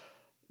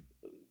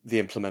the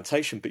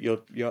implementation. But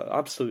you're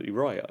absolutely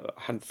right.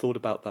 I hadn't thought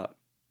about that.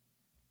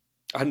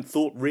 I hadn't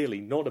thought really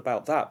not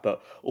about that,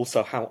 but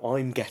also how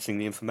I'm getting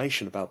the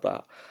information about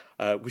that,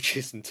 which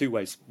is in 2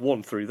 ways.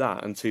 1, through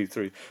that, and 2,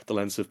 through the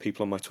lens of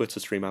people on my Twitter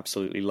stream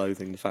absolutely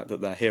loathing the fact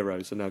that their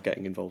heroes are now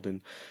getting involved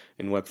in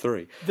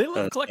Web3. They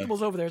love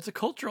collectibles over there. It's a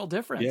cultural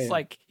difference. Yeah.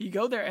 Like you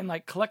go there and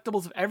like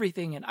collectibles of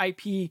everything and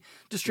IP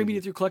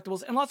distributed through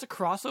collectibles, and lots of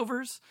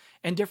crossovers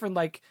and different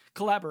like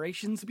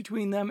collaborations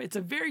between them. It's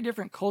a very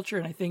different culture.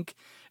 And I think,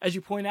 as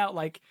you point out,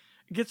 like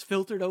it gets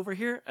filtered over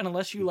here, and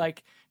unless you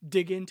like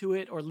dig into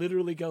it or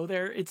literally go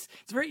there, it's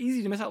very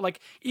easy to miss out.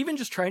 Like even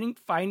just trying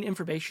to find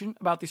information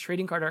about these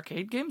trading card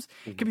arcade games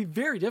can be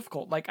very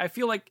difficult. Like I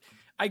feel like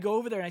I go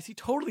over there and I see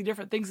totally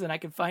different things than I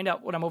can find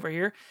out when I'm over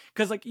here,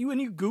 because like when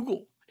you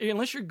Google,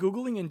 unless you're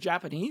Googling in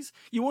Japanese,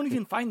 you won't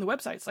even find the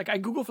websites. Like I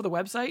Google for the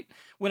website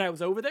when I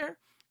was over there,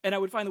 and I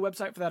would find the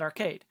website for that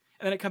arcade,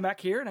 and then I come back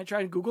here and I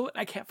try and Google it,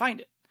 and I can't find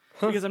it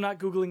because I'm not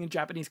Googling in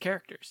Japanese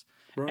characters.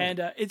 Right.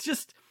 And it's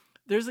just,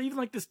 there's even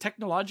like this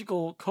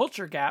technological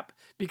culture gap,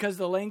 because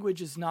the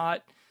language is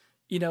not,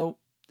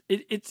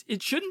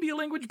 it shouldn't be a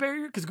language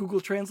barrier, because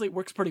Google Translate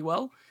works pretty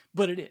well,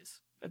 but it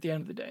is at the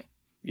end of the day.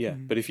 Yeah,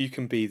 but if you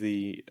can be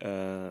the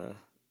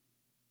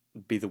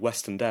be the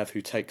Western dev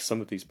who takes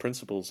some of these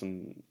principles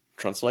and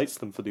translates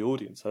them for the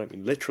audience. I don't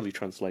mean literally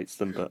translates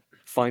them, but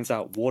finds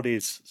out what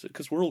is,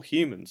 because we're all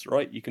humans,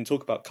 right? You can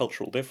talk about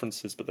cultural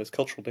differences, but those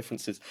cultural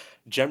differences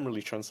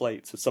generally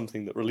translate to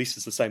something that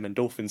releases the same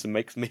endorphins and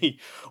makes me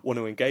want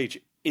to engage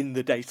in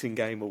the dating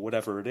game or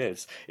whatever it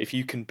is. If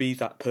you can be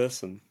that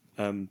person,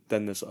 then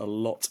there's a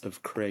lot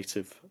of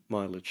creative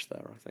mileage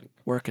there, I think.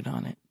 Working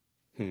on it.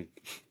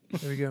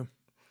 There we go.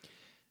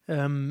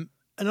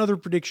 Another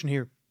prediction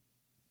here.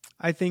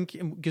 I think,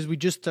 because we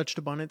just touched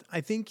upon it,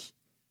 I think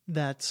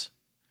that,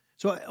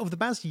 so over the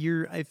past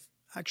year, I've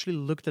actually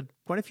looked at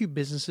quite a few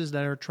businesses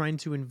that are trying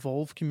to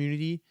involve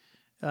community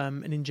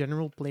and in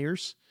general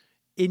players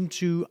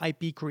into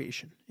IP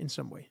creation in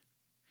some way.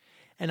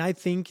 And I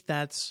think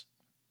that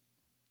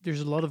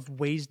there's a lot of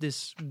ways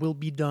this will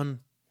be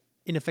done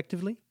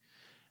ineffectively.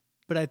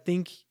 But I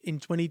think in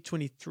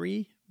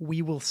 2023,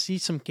 we will see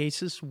some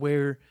cases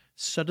where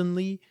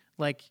suddenly,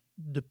 like,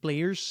 the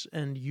players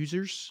and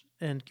users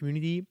and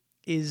community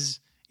is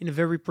in a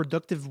very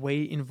productive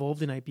way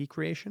involved in IP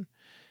creation.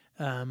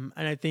 And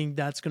I think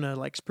that's going to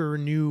like spur a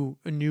new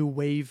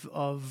wave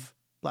of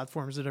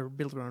platforms that are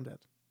built around that.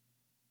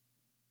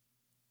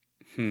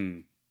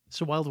 It's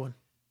a wild one.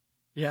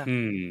 Yeah.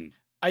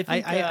 I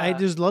think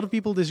there's a lot of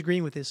people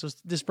disagreeing with this, so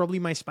this is probably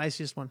my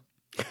spiciest one.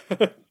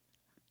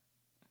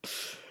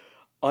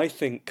 I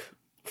think,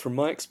 from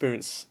my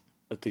experience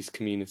at these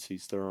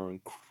communities, there are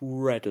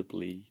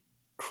incredibly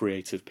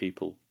creative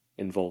people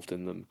involved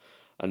in them,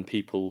 and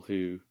people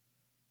who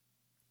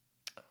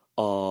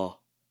are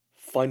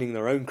finding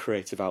their own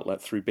creative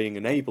outlet through being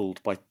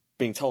enabled by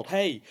being told,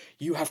 hey,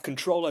 you have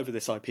control over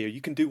this IP, or you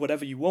can do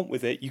whatever you want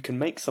with it, you can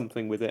make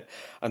something with it.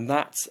 And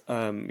that,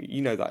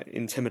 that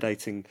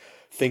intimidating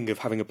thing of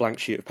having a blank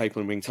sheet of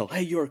paper and being told,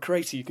 hey, you're a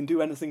creator, you can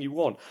do anything you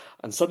want.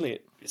 And suddenly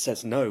it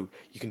says, no,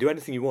 you can do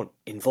anything you want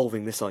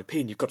involving this IP,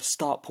 and you've got a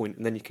start point,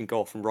 and then you can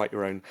go off and write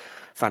your own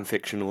fan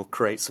fiction or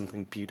create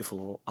something beautiful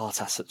or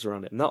art assets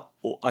around it. And that,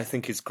 I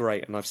think, is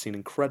great. And I've seen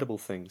incredible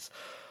things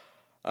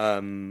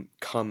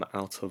come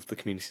out of the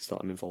communities that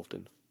I'm involved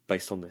in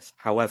based on this.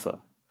 However,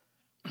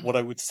 what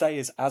I would say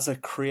is, as a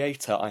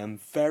creator, I am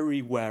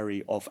very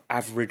wary of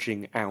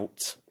averaging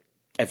out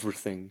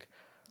everything,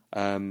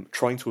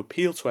 trying to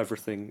appeal to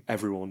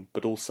everyone,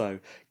 but also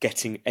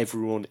getting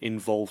everyone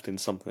involved in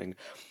something.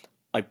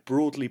 I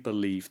broadly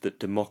believe that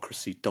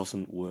democracy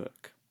doesn't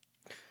work.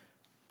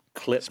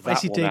 Clip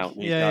Spicy that one take. out.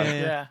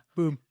 Yeah.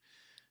 Boom.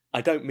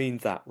 I don't mean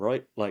that,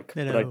 right? But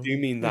I do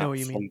mean that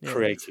from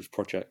creative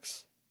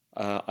projects.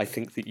 I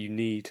think that you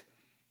need.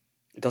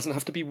 It doesn't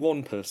have to be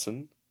one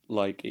person.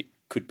 Like, it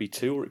could be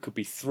two or it could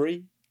be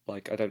three.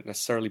 Like, I don't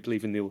necessarily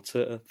believe in the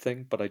auteur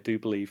thing, but I do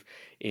believe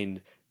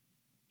in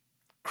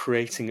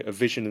creating a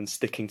vision and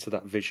sticking to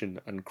that vision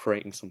and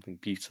creating something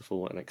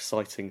beautiful and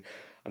exciting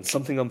and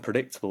something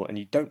unpredictable. And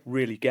you don't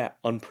really get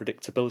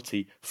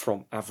unpredictability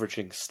from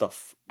averaging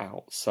stuff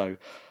out. So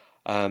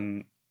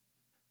I'm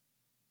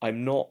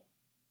not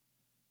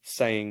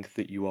saying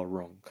that you are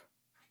wrong,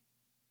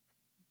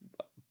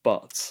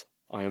 but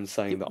I am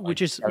saying that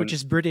which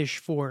is British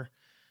for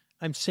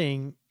I'm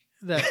saying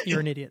that you're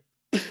an idiot.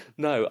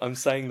 No, I'm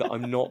saying that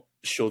I'm not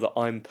sure that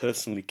I'm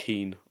personally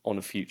keen on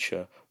a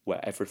future where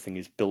everything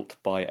is built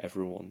by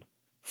everyone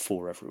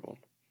for everyone.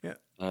 Yeah.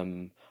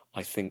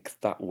 I think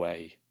that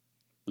way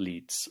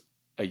leads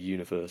a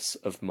universe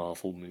of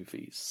Marvel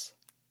movies.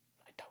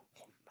 I don't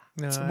want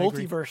that. No, it's a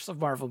multiverse of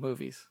Marvel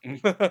movies.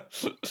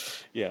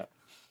 Yeah.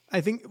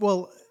 I think,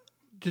 well,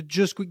 to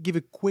just give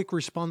a quick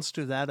response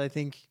to that, I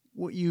think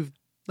what you've,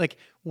 like,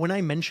 when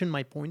I mention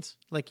my points,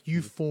 like,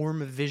 you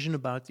form a vision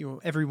about,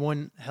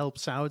 everyone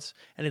helps out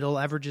and it all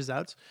averages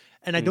out.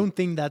 And I don't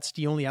think that's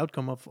the only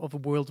outcome of a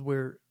world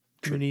where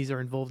communities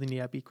are involved in the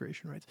IP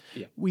creation, right?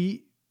 Yeah.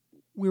 We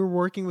were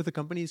working with a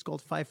company, it's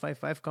called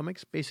 555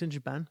 Comics, based in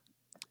Japan.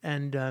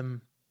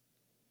 And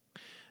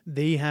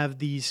they have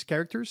these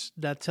characters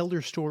that tell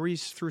their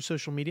stories through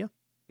social media.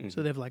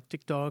 So they have like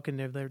TikTok and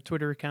they have their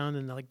Twitter account,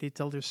 and like they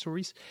tell their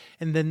stories.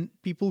 And then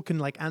people can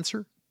like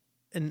answer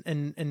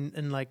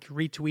and like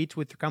retweet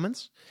with their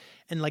comments,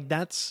 and like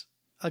that's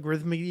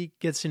algorithmically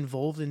gets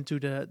involved into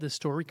the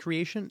story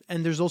creation.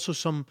 And there's also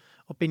some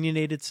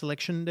opinionated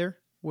selection there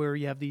where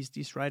you have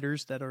these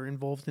writers that are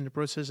involved in the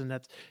process and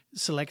that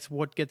select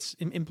what gets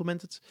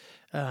implemented.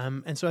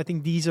 And so I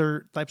think these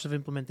are types of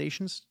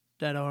implementations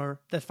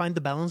that find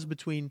the balance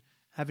between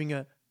having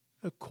a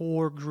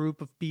core group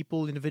of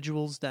people,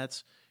 individuals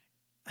that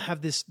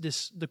have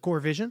the core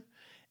vision,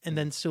 and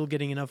then still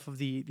getting enough of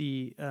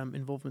the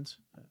involvement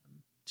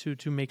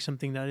to make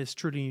something that is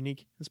truly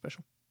unique and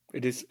special.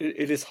 It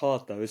is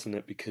hard though, isn't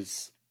it?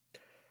 Because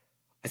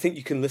I think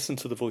you can listen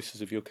to the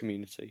voices of your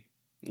community,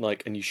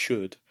 and you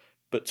should,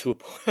 but to a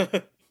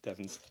point,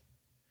 Devon's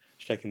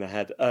shaking their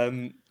head.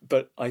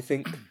 But I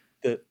think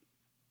that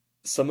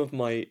some of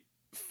my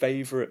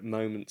favourite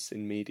moments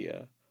in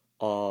media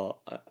are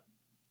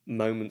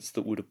moments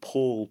that would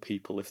appall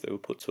people if they were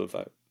put to a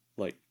vote,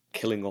 like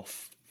killing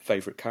off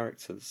favourite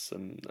characters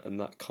and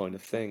that kind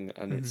of thing.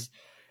 And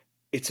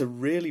it's a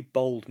really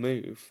bold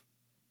move.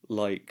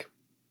 like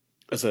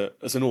as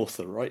an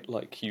author, right?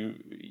 Like you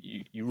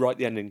write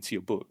the ending to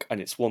your book,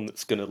 and it's one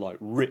that's going to like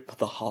rip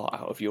the heart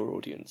out of your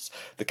audience.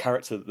 The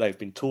character that they've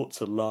been taught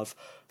to love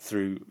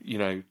through,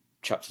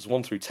 chapters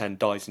 1 through 10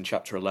 dies in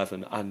chapter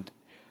 11, and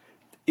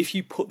if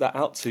you put that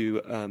out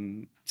to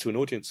an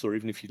audience, or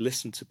even if you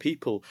listen to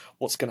people,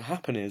 what's going to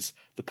happen is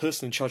the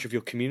person in charge of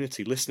your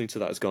community listening to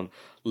that has gone,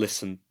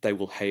 listen, they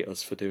will hate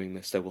us for doing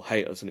this. They will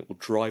hate us, and it will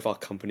drive our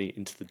company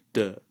into the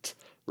dirt,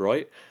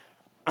 right?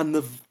 And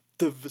the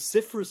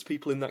vociferous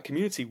people in that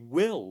community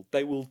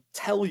they will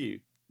tell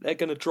you they're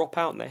going to drop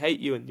out and they hate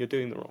you and you're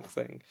doing the wrong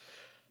thing.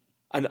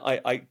 And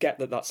I get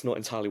that that's not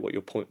entirely what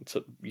you're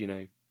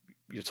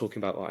you're talking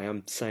about. What I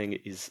am saying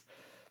it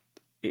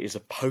is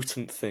a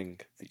potent thing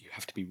that you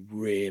have to be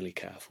really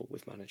careful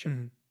with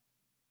managing.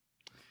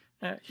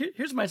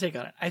 Here's my take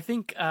on it. I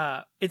think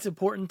it's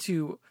important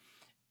to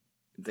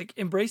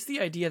embrace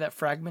the idea that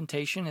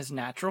fragmentation is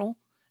natural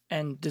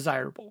and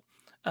desirable.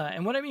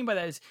 And what I mean by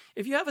that is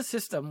if you have a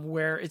system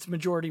where it's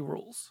majority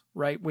rules,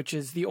 right, which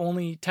is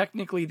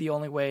technically the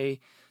only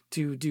way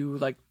to do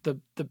like the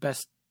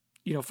best,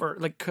 for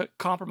like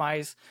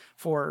compromise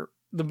for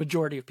the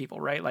majority of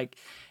people, right? Like,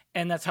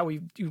 and that's how we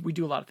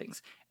do a lot of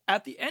things.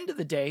 At the end of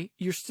the day,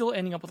 you're still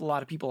ending up with a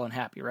lot of people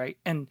unhappy, right?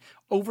 And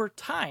over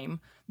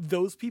time,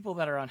 those people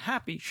that are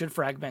unhappy should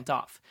fragment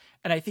off.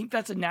 And I think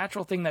that's a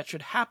natural thing that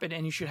should happen.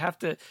 And you should have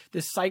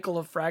this cycle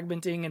of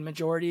fragmenting and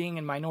majoritying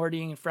and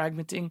minoritying and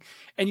fragmenting.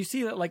 And you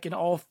see that like in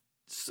all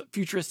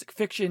futuristic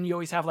fiction, you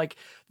always have like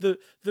the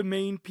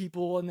main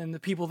people, and then the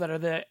people that are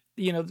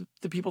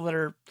the people that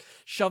are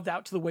shoved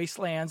out to the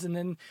wastelands, and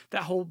then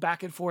that whole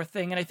back and forth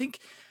thing. And I think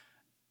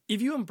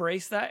if you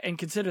embrace that and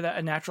consider that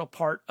a natural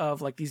part of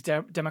like these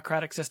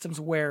democratic systems,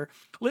 where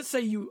let's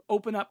say you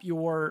open up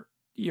your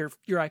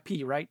IP,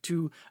 right,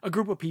 to a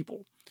group of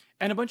people,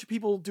 and a bunch of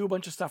people do a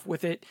bunch of stuff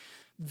with it,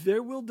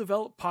 there will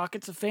develop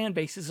pockets of fan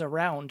bases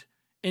around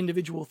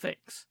individual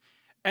things.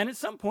 And at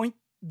some point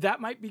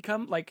that might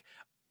become like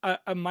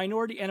a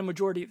minority and a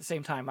majority at the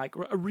same time, like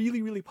a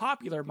really, really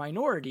popular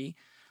minority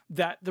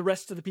that the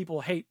rest of the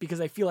people hate because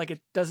they feel like it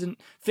doesn't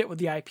fit with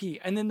the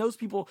IP. And then those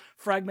people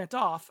fragment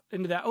off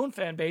into their own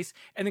fan base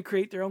and then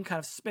create their own kind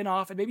of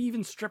spin-off and maybe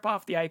even strip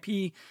off the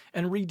IP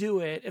and redo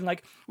it. And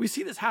like we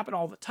see this happen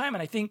all the time.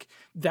 And I think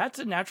that's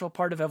a natural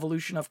part of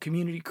evolution of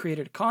community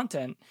created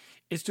content,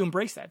 is to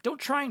embrace that.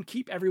 Don't try and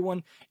keep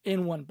everyone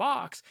in one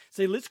box.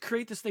 Say, let's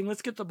create this thing.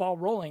 Let's get the ball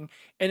rolling.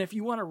 And if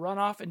you want to run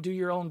off and do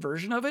your own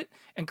version of it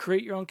and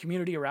create your own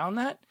community around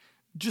that,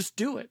 just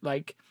do it.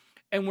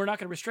 And we're not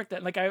going to restrict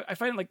that. Like I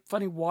find it like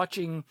funny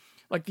watching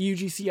like the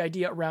UGC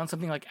idea around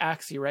something like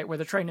Axie, right? Where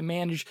they're trying to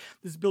manage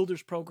this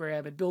builders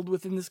program and build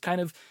within this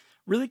kind of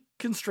really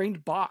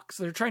constrained box.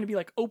 They're trying to be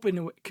like open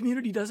to it.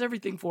 Community does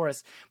everything for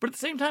us. But at the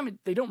same time,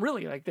 they don't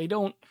really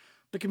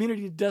the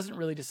community doesn't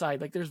really decide.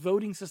 Like there's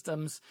voting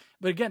systems,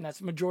 but again,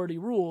 that's majority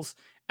rules,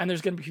 and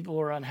there's going to be people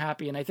who are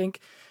unhappy. And I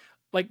think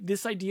like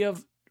this idea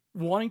of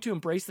wanting to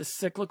embrace the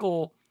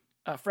cyclical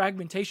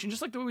fragmentation,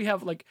 just like the way we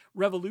have like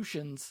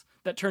revolutions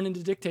that turn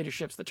into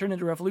dictatorships, that turn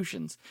into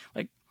revolutions.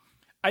 Like,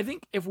 I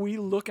think if we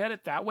look at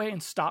it that way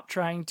and stop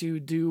trying to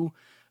do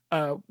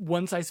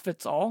one size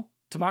fits all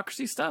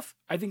democracy stuff,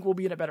 I think we'll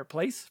be in a better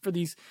place for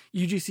these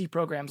UGC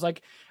programs.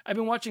 Like I've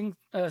been watching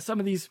some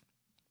of these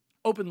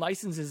open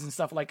licenses and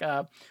stuff. Like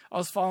I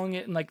was following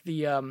it in like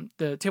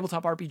the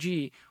tabletop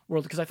RPG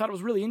world, because I thought it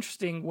was really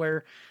interesting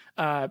where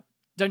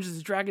Dungeons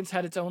and Dragons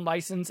had its own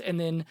license, and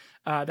then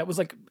that was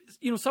like,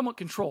 somewhat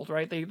controlled,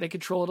 right? They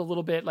control it a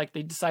little bit. Like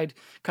they decide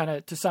kind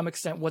of to some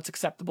extent what's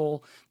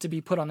acceptable to be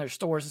put on their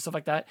stores and stuff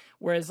like that.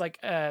 Whereas like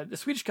the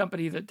Swedish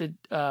company that did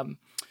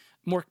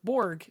Mork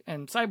Borg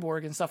and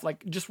Cyborg and stuff,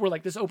 like just were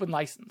like this open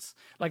license.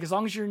 Like as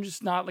long as you're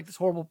just not like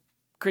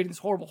creating this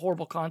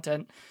horrible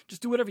content,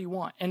 just do whatever you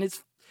want. And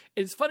it's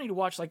funny to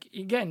watch. Like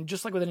again,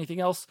 just like with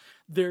anything else,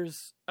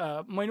 there's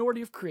a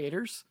minority of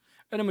creators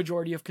and a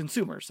majority of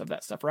consumers of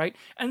that stuff, right?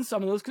 And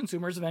some of those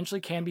consumers eventually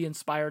can be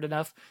inspired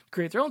enough to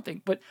create their own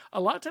thing. But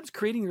a lot of times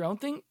creating your own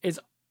thing is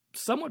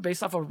somewhat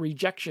based off of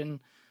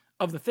rejection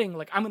of the thing.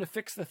 Like, I'm going to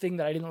fix the thing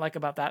that I didn't like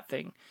about that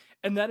thing.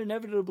 And that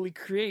inevitably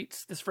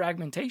creates this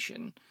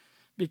fragmentation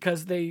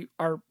because they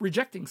are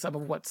rejecting some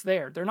of what's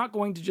there. They're not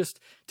going to just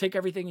take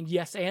everything and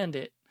yes and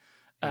it.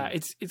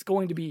 It's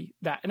going to be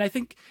that. And I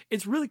think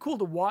it's really cool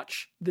to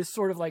watch this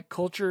sort of like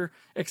culture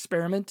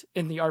experiment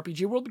in the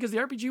RPG world, because the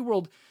RPG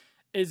world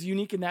is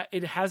unique in that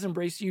it has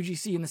embraced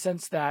UGC in the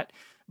sense that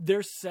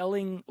they're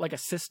selling like a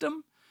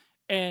system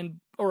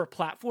or a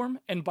platform.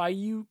 And by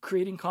you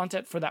creating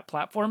content for that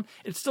platform,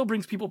 it still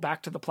brings people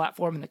back to the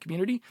platform and the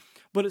community.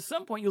 But at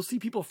some point you'll see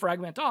people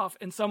fragment off,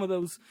 and some of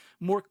those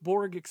Mork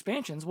Borg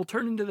expansions will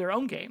turn into their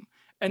own game.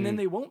 And then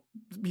they won't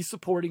be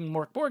supporting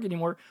Mork Borg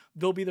anymore.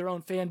 They'll be their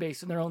own fan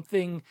base and their own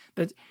thing,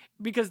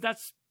 because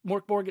that's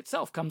Mork Borg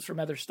itself comes from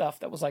other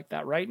stuff that was like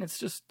that. Right. And it's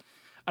just,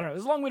 I don't know,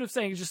 there's a long way of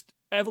saying it's just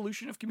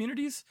evolution of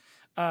communities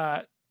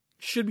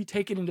should be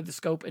taken into the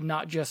scope, and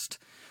not just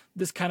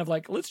this kind of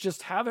like, let's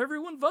just have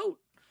everyone vote,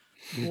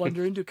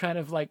 blunder into kind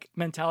of like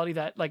mentality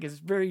that like is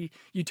very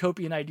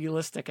utopian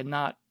idealistic and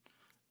not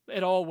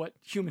at all what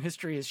human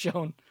history has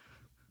shown.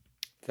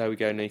 There we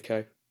go,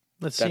 Nico.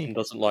 Let's Devin see.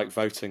 doesn't like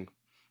voting.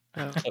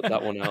 No. Clip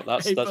that one out.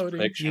 That's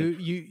prediction.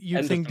 You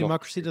End of think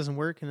democracy doesn't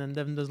work, and then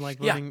Devin doesn't like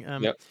voting.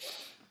 Yep.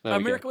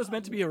 America was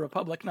meant to be a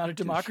republic, not a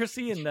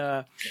democracy,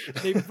 and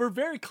they were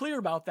very clear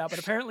about that. But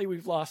apparently,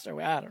 we've lost our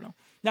way. I don't know.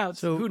 Now,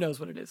 who knows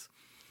what it is?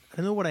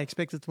 I know what I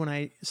expected when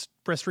I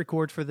pressed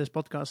record for this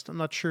podcast. I'm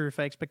not sure if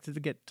I expected to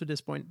get to this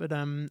point, but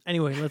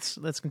anyway,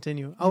 let's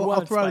continue.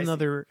 I'll throw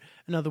out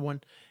another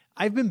one.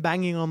 I've been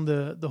banging on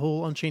the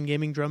whole on-chain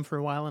gaming drum for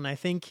a while, and I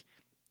think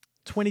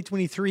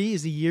 2023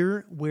 is a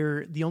year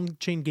where the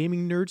on-chain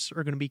gaming nerds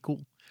are going to be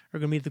cool. Are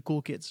going to be the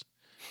cool kids.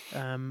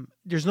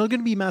 There's not going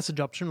to be mass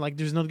adoption. Like,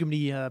 there's not going to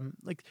be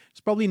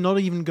it's probably not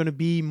even going to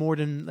be more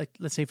than, like,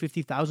 let's say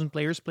 50,000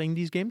 players playing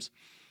these games.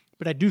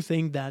 But I do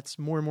think that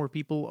more and more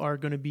people are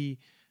going to be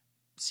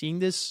seeing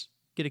this,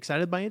 get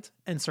excited by it,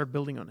 and start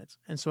building on it.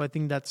 And so I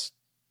think that's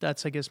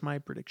I guess my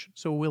prediction.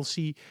 So we'll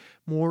see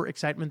more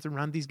excitement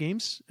around these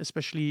games,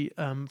 especially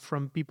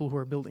from people who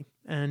are building.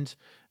 And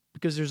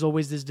because there's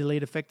always this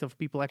delayed effect of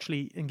people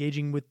actually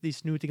engaging with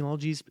these new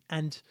technologies,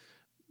 and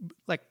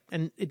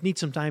it needs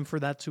some time for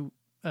that to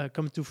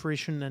come to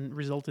fruition and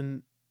result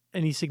in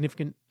any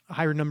significant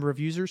higher number of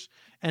users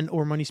and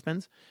or money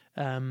spent.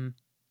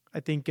 I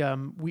think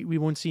we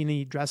won't see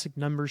any drastic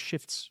number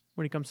shifts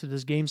when it comes to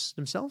these games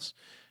themselves,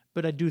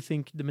 but I do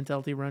think the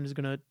mentality around is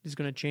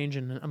gonna change,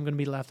 and I'm gonna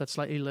be laughed at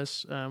slightly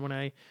less when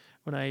I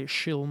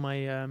shill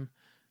my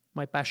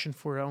passion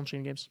for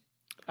on-chain games.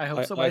 I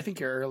hope so, but I think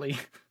you're early.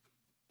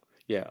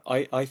 Yeah,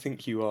 I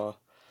think you are.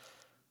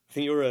 I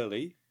think you're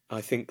early.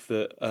 I think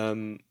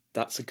that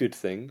that's a good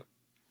thing,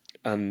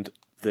 and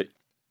that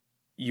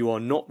you are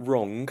not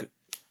wrong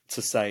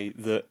to say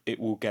that it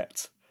will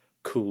get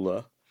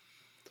cooler,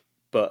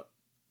 but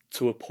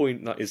to a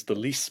point that is the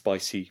least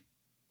spicy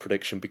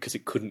prediction because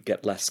it couldn't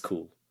get less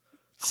cool.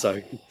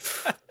 So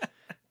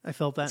I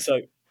felt that.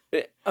 So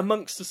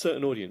amongst a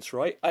certain audience,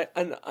 right?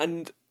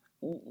 And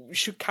we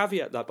should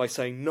caveat that by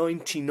saying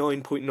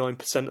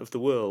 99.9% of the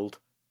world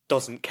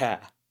doesn't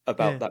care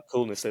about that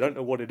coolness. They don't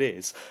know what it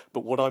is.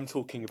 But what I'm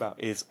talking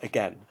about is,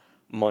 again,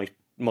 my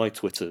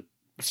Twitter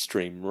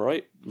stream,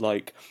 right?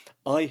 Like,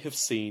 I have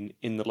seen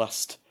in the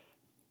last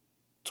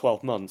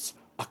 12 months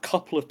a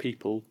couple of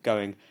people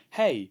going,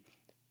 hey,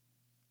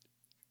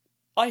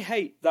 I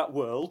hate that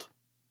world,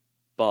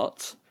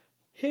 but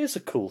here's a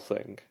cool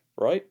thing,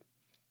 right?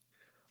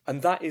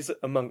 And that is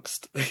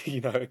amongst,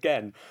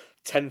 again,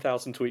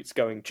 10,000 tweets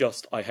going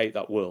just, I hate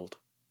that world,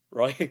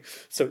 right?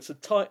 So it's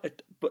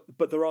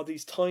but there are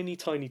these tiny,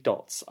 tiny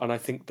dots, and I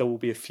think there will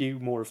be a few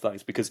more of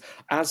those, because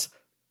as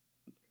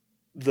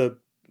the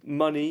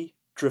money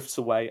drifts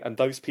away and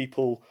those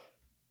people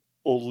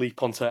all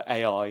leap onto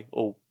AI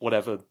or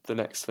whatever the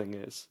next thing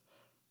is,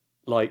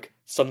 like,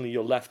 suddenly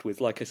you're left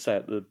with, like I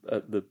said,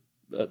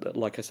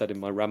 like I said in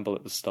my ramble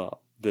at the start,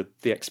 the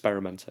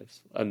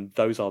experimenters, and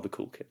those are the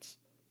cool kids.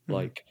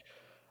 Like,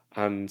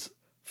 and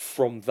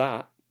from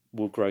that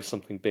will grow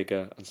something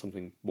bigger and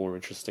something more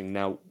interesting.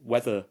 Now,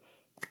 whether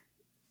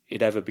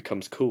it ever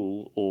becomes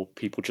cool or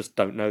people just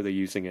don't know they're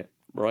using it,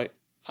 right?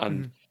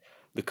 And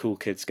the cool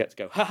kids get to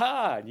go,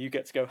 ha-ha, and you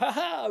get to go,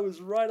 ha-ha, I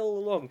was right all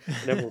along.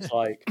 And everyone's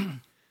like,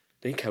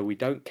 Nico, we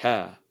don't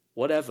care.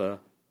 Whatever.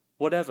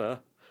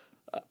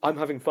 I'm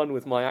having fun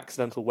with my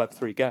accidental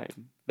Web3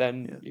 game.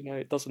 Then,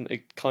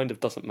 it kind of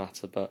doesn't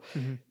matter. But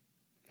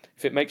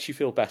if it makes you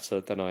feel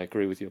better, then I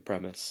agree with your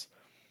premise.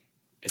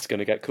 It's going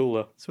to get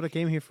cooler. That's what I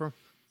came here for.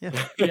 Yeah.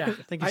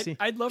 Thank you, C.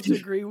 I'd love to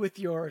agree with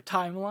your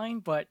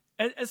timeline, but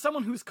as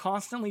someone who's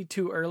constantly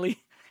too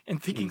early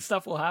and thinking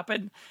stuff will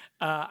happen,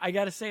 I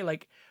got to say,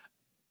 like,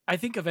 I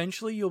think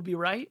eventually you'll be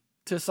right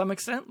to some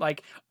extent.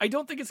 Like, I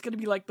don't think it's going to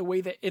be like the way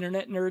that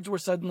internet nerds were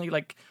suddenly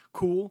like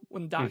cool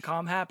when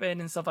 .com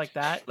happened and stuff like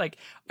that. Like,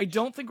 I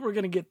don't think we're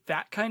going to get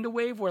that kind of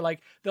wave where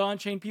like the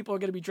on-chain people are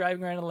going to be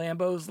driving around in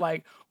Lambos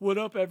like, what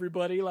up,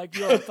 everybody? Like,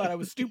 you all thought I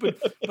was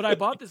stupid, but I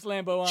bought this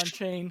Lambo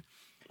on-chain.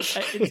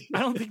 I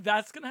don't think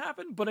that's going to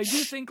happen, but I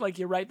do think, like,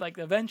 you're right, like,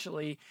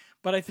 eventually.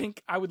 But I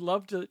think I would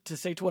love to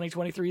say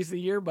 2023 is the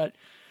year, but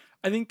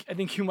I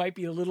think you might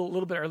be a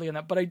little bit early on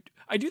that. But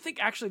I do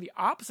think actually the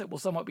opposite will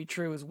somewhat be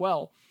true as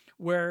well,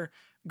 where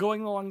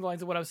going along the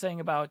lines of what I was saying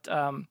about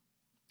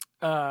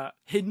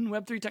hidden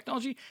Web3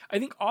 technology, I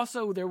think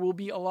also there will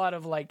be a lot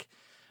of, like,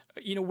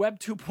 Web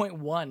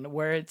 2.1,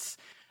 where it's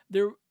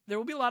there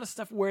will be a lot of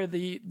stuff where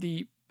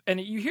the and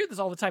you hear this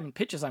all the time in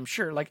pitches, I'm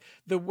sure, like,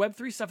 the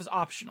Web3 stuff is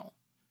optional,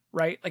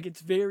 right? Like,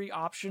 it's very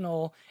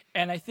optional,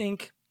 and I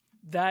think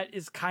that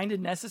is kind of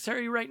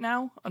necessary right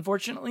now,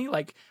 unfortunately.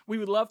 Like, we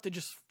would love to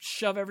just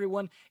shove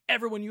everyone,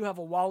 you have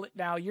a wallet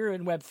now, you're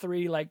in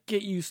Web3, like,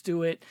 get used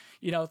to it,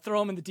 throw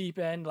them in the deep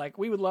end. Like,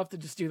 we would love to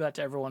just do that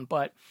to everyone,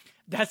 but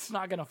that's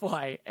not going to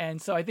fly.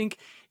 And so I think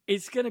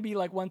it's going to be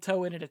like one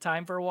toe in at a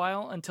time for a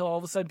while until all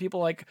of a sudden people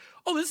are like,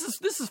 oh, this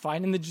is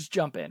fine, and then just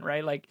jump in,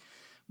 right? Like,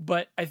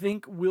 but I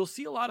think we'll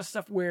see a lot of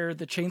stuff where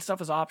the chain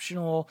stuff is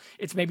optional.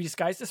 It's maybe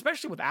disguised,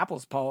 especially with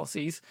Apple's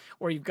policies,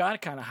 where you've got to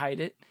kind of hide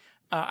it.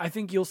 I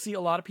think you'll see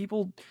a lot of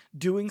people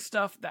doing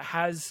stuff that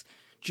has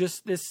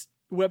just this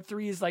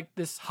Web3 is like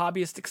this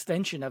hobbyist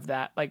extension of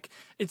that. Like,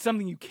 it's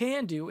something you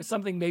can do. It's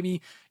something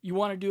maybe you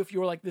want to do if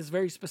you're like this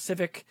very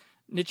specific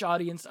niche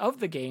audience of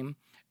the game,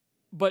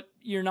 but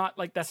you're not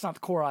like, that's not the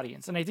core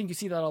audience. And I think you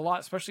see that a lot,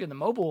 especially in the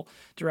mobile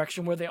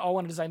direction, where they all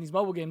want to design these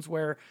mobile games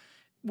where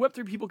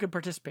Web3 people can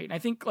participate. And I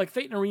think like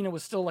Fate and Arena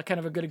was still like kind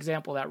of a good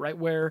example of that, right?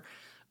 Where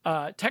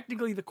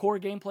technically the core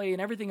gameplay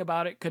and everything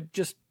about it could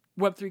just,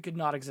 Web3 could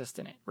not exist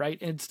in it, right?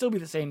 And it'd still be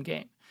the same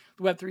game.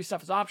 The Web3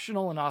 stuff is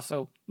optional and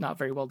also not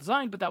very well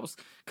designed, but that was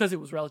because it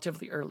was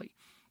relatively early.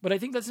 But I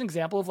think that's an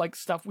example of like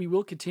stuff we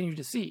will continue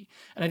to see.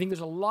 And I think there's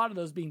a lot of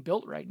those being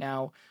built right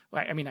now.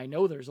 I mean, I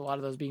know there's a lot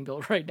of those being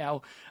built right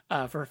now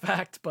for a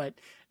fact, but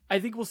I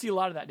think we'll see a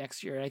lot of that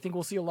next year. And I think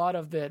we'll see a lot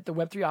of the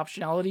Web3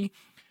 optionality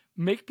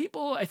make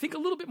people, I think, a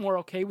little bit more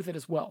okay with it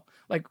as well.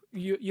 Like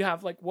you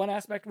have like one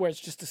aspect where it's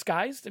just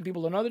disguised and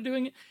people don't know they're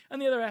doing it,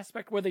 and the other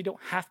aspect where they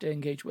don't have to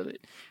engage with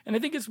it. And I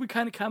think as we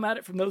kind of come at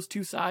it from those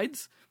two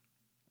sides,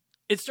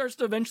 it starts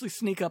to eventually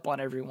sneak up on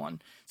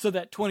everyone, so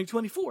that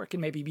 2024 can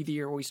maybe be the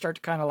year where we start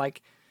to kind of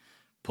like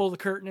pull the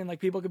curtain and like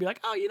people could be like,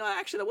 oh,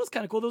 actually that was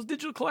kind of cool. Those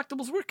digital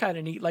collectibles were kind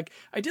of neat. Like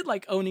I did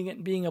like owning it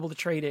and being able to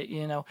trade it,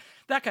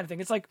 that kind of thing.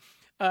 It's like,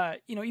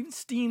 even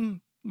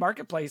Steam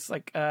Marketplace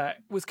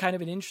was kind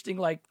of an interesting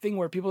like thing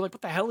where people were like,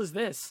 what the hell is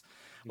this?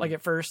 Like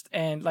at first,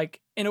 and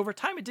over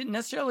time it didn't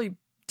necessarily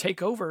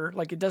take over.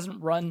 Like it doesn't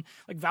run,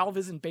 like Valve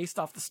isn't based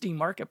off the Steam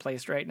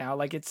Marketplace right now.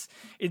 Like it's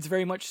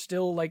very much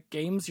still like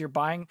games you're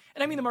buying.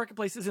 And I mean, the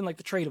marketplace is in like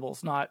the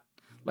tradables, not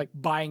like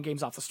buying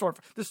games off the store.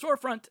 The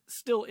storefront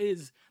still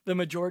is the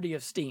majority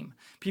of Steam.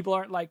 People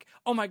aren't like,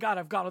 oh my God,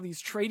 I've got all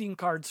these trading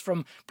cards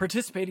from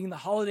participating in the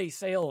holiday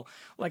sale.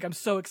 Like I'm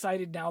so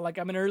excited now. Like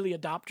I'm an early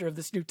adopter of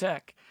this new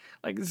tech.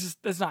 Like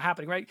that's not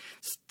happening, right?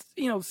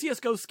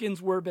 CSGO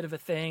skins were a bit of a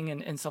thing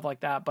and stuff like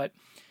that. But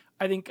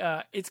I think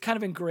it's kind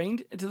of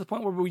ingrained to the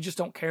point where we just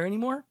don't care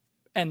anymore.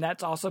 And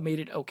that's also made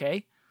it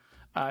okay.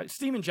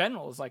 Steam in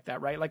general is like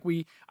that, right? Like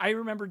I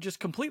remember just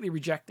completely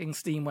rejecting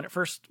Steam when it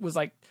first was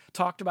like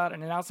talked about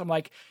and announced. I'm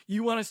like,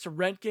 you want us to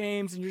rent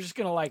games and you're just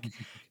going to like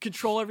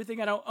control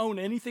everything. I don't own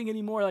anything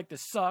anymore. Like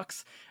this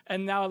sucks.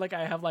 And now like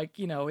I have like,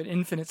 an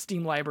infinite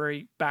Steam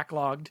library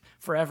backlogged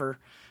forever.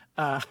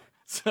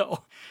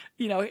 So,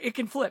 it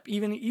can flip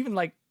even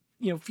like,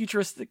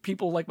 futuristic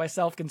people like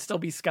myself can still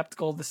be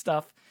skeptical of the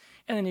stuff.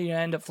 And then you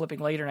end up flipping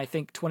later. And I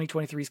think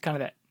 2023 is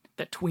kind of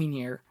that tween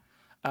year.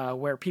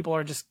 Where people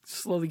are just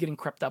slowly getting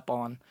crept up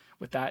on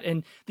with that.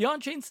 And the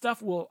on-chain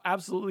stuff will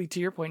absolutely, to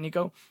your point,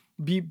 Nico,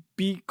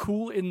 be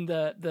cool in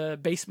the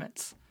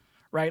basements,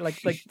 right?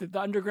 Like the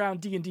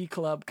underground D&D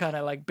club kind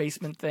of like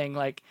basement thing,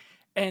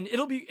 and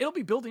it'll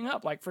be building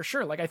up, like for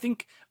sure. Like I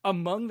think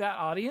among that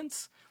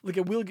audience, like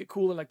it will get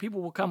cooler. Like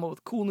people will come up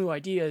with cool new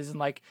ideas, and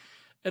like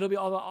it'll be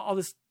all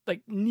this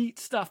like neat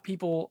stuff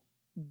people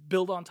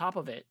build on top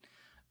of it.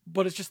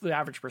 But it's just the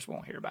average person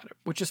won't hear about it,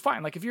 which is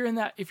fine. Like if you're in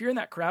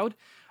that crowd,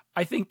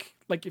 I think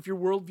like if your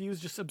worldview is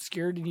just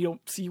obscured and you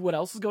don't see what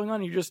else is going on,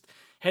 and you're just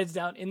heads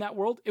down in that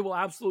world, it will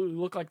absolutely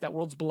look like that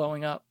world's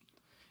blowing up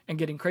and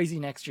getting crazy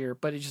next year,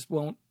 but it just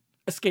won't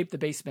escape the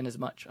basement as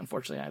much.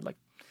 Unfortunately,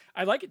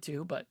 I'd like it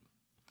to, but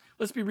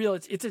let's be real.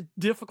 It's a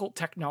difficult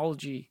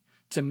technology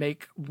to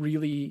make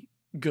really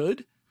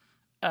good.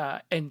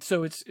 And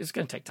so it's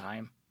going to take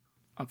time,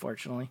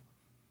 unfortunately.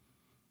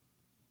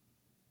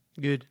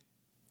 Good.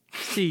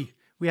 See,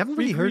 we haven't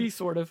really heard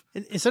sort of.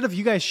 Instead of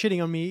you guys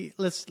shitting on me,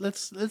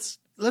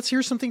 let's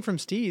hear something from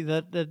Steve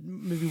that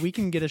maybe we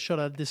can get a shot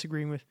at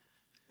disagreeing with.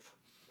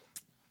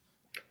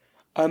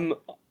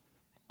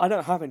 I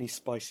don't have any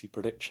spicy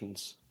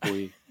predictions for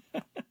you.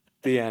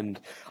 The end.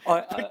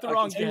 I picked the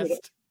wrong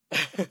guest.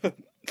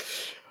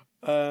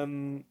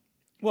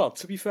 Well,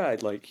 to be fair,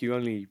 like you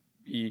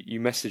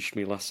messaged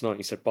me last night.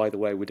 You said, by the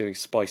way, we're doing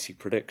spicy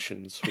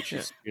predictions, which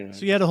is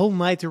So you had a whole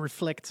night to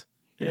reflect.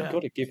 You've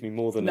got to give me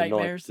more than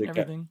nightmares a night to and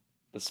everything. Get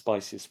the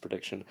spiciest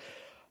prediction.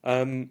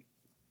 I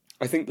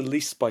think the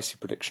least spicy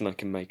prediction I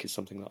can make is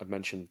something that I've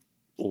mentioned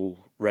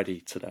already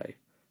today,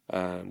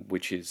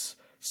 which is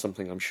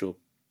something I'm sure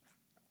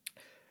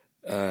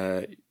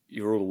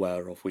you're all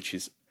aware of, which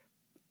is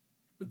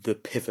the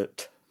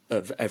pivot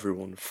of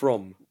everyone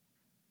from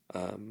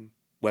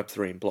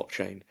Web3 and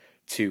blockchain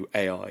to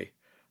AI,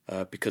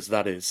 because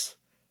that is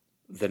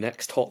the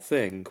next hot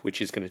thing,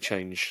 which is going to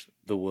change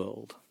the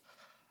world.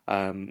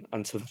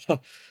 And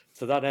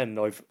to that end,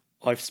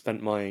 I've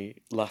spent my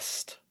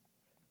last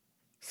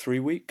 3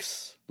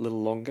 weeks, a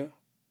little longer,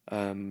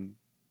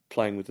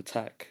 playing with the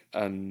tech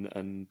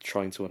and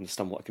trying to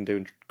understand what I can do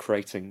and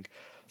creating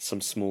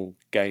some small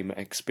game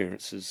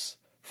experiences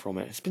from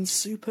it. It's been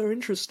super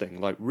interesting,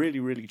 like really,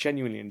 really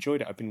genuinely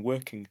enjoyed it. I've been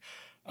working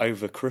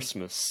over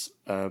Christmas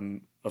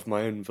of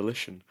my own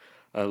volition,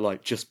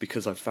 like just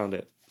because I found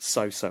it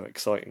so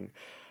exciting.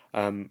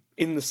 In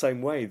the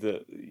same way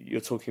that you're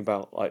talking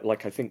about,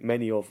 like I think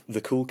many of the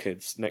cool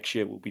kids next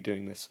year will be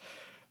doing this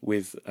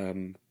with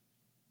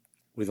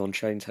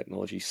on-chain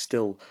technology,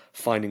 still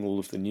finding all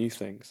of the new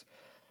things.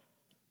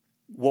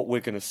 What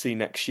we're going to see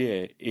next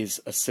year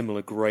is a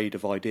similar grade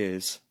of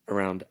ideas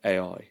around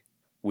AI.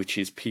 which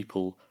is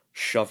people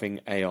shoving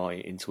AI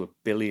into a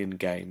billion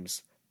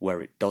games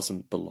where it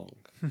doesn't belong.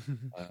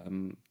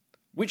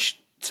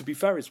 Which, to be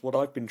fair, is what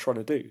I've been trying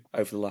to do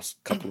over the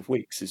last couple of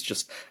weeks, is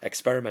just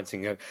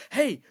experimenting. Go,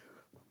 hey,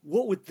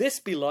 what would this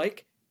be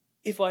like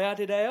if I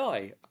added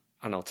AI?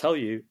 And I'll tell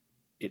you,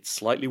 it's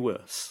slightly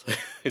worse,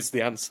 is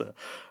the answer,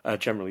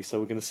 generally. So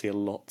we're going to see a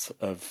lot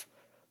of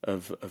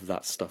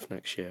that stuff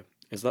next year.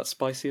 Is that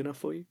spicy enough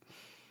for you?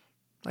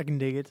 I can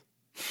dig it.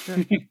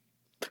 Yeah.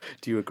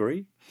 Do you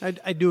agree?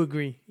 I do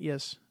agree,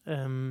 yes.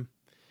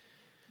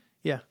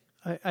 Yeah,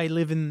 I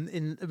live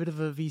in a bit of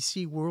a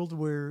VC world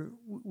where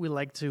we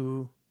like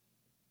to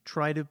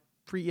try to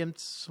preempt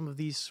some of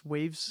these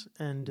waves.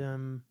 And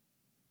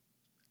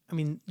I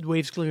mean, the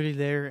wave's clearly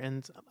there,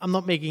 and I'm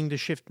not making the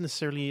shift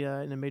necessarily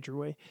in a major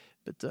way,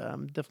 but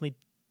I'm definitely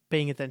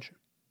paying attention.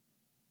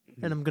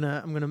 And I'm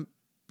gonna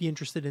be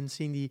interested in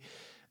seeing the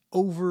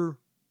over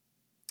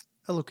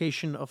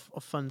allocation of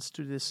funds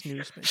to this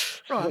new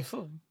space. Oh,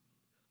 absolutely.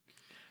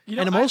 You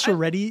know, And I'm also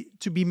ready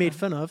to be made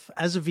fun of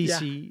as a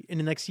VC in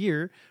the next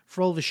year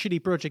for all the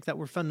shitty projects that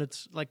were funded,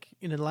 like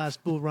in the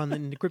last bull run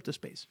in the crypto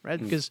space, right?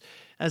 Because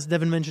as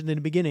Devin mentioned in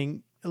the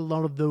beginning, a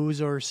lot of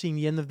those are seeing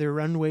the end of their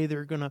runway.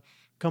 They're going to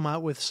come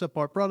out with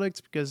subpar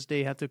products because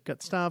they had to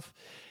cut staff.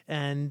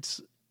 And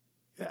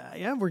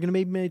we're going to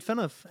be made fun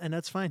of. And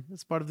that's fine.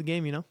 That's part of the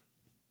game, you know?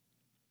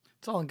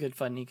 It's all in good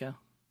fun, Nico.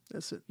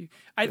 That's it.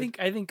 I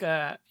think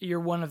you're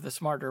one of the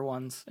smarter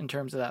ones in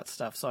terms of that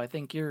stuff. So I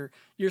think you're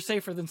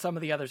safer than some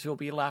of the others who will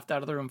be laughed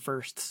out of the room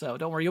first. So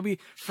don't worry, you'll be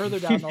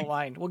further down the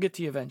line. We'll get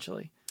to you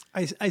eventually.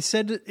 I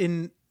said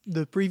in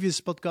the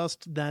previous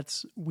podcast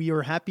that we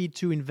are happy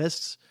to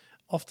invest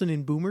often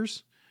in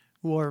boomers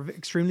who are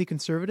extremely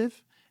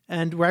conservative,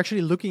 and we're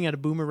actually looking at a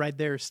boomer right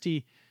there,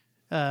 Steve,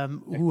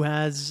 who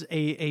has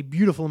a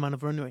beautiful amount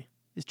of runway.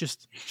 It's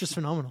just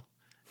phenomenal.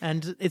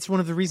 And it's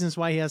one of the reasons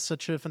why he has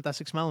such a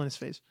fantastic smile on his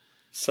face.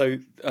 So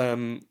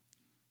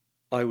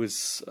I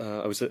was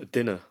at a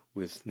dinner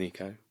with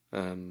Nico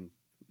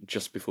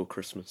just before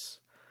Christmas,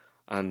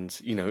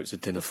 and it's a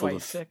dinner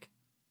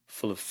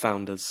full of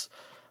founders.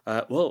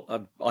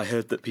 I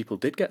heard that people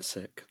did get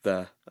sick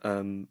there,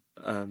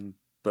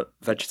 but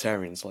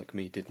vegetarians like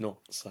me did not.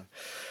 So,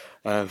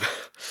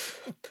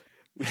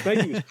 which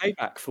maybe was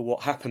payback for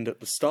what happened at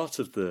the start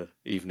of the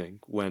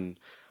evening when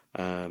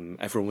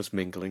everyone was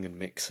mingling and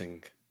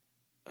mixing.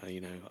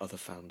 Other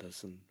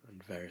founders and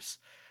various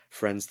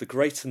friends, the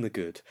great and the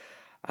good.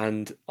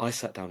 And I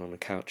sat down on a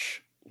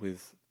couch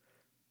with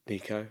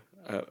Nico.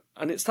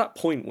 And it's that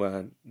point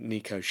where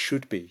Nico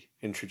should be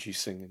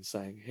introducing and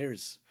saying,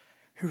 here's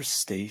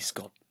Steve. He's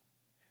got,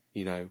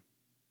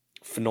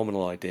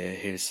 phenomenal idea.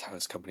 Here's how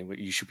his company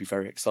works. You should be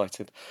very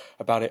excited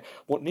about it.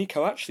 What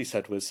Nico actually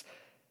said was,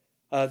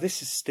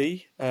 this is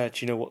Steve. Do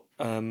you know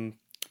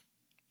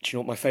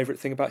what my favourite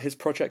thing about his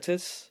project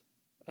is?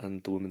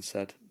 And the woman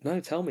said, no,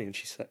 tell me. And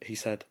he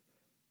said,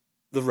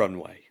 the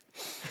runway.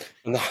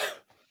 And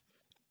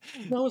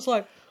I was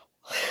like,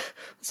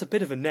 that's a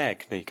bit of a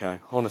neg, Nico,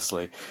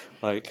 honestly.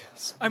 Like,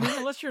 I mean,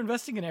 unless you're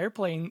investing in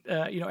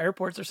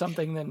airports or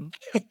something, then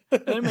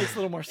it makes a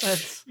little more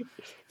sense.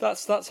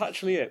 That's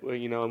actually it. Where,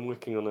 I'm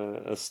working on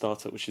a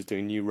startup which is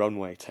doing new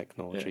runway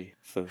technology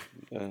so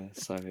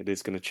it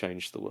is going to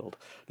change the world.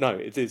 No,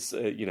 it is,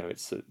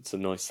 it's a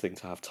nice thing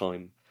to have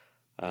time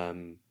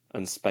and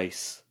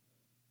space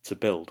to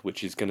build,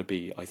 which is going to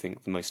be, I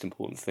think, the most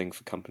important thing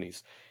for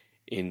companies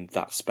in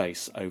that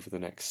space over the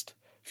next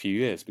few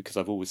years. Because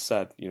I've always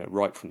said,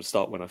 right from the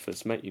start when I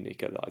first met you,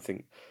 Nico, that I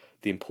think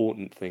the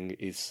important thing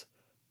is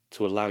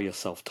to allow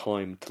yourself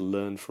time to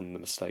learn from the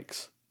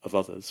mistakes of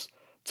others,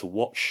 to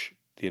watch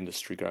the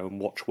industry grow and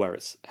watch where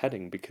it's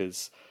heading,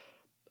 because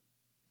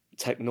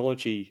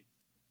technology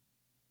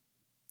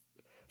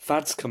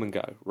fads come and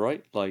go,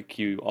 right? Like,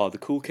 you are the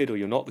cool kid or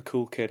you're not the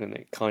cool kid, and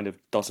it kind of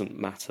doesn't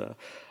matter.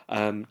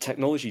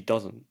 Technology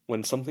doesn't.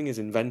 When something is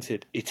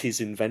invented, it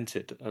is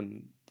invented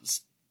and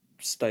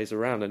stays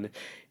around. And,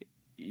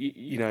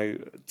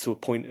 to a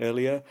point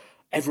earlier,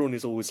 everyone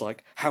is always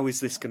like, how is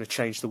this going to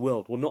change the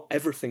world? Well, not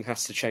everything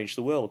has to change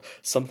the world.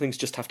 Some things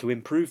just have to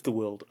improve the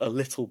world a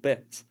little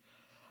bit.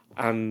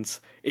 And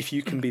if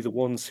you can be the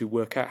ones who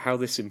work out how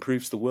this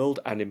improves the world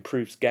and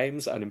improves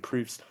games and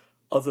improves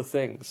other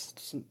things,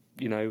 doesn't,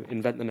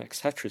 invent the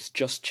next Tetris,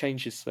 just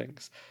changes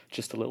things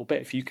just a little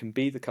bit. If you can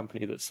be the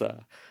company that's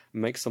there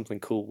and make something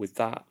cool with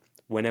that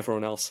when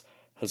everyone else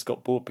has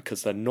got bored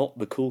because they're not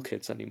the cool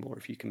kids anymore,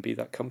 if you can be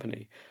that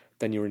company,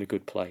 then you're in a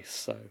good place.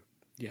 So,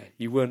 yeah,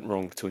 you weren't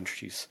wrong to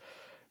introduce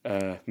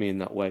me in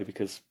that way,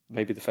 because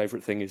maybe the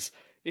favourite thing is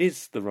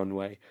the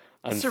runway,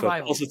 and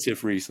survival. For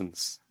positive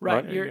reasons.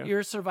 Right, you're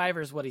a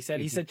survivor is what he said.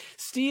 Mm-hmm. He said,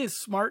 Steve is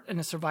smart and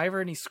a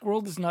survivor, and he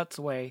squirreled his nuts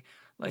away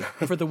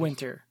for the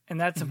winter. And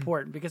that's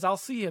important, because I'll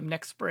see him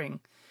next spring,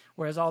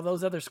 whereas all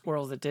those other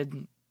squirrels that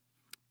didn't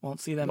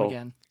won't see them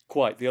again.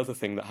 Quite. The other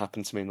thing that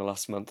happened to me in the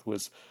last month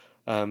was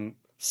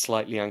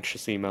slightly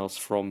anxious emails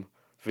from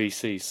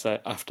VCs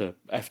after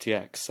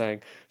FTX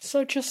saying,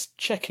 so just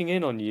checking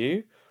in on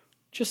you,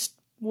 just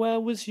where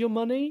was your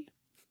money?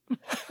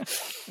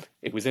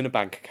 It was in a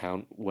bank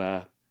account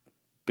where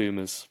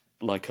boomers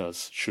like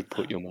us should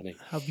put your money.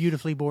 How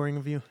beautifully boring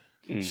of you.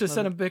 Should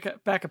send him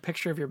back a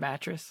picture of your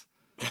mattress.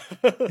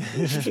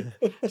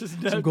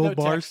 Just Some gold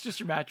bars. Text, just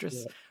your mattress.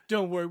 Yeah.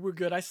 Don't worry, we're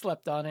good. I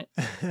slept on it.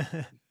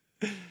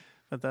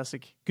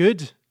 Fantastic.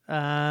 Good.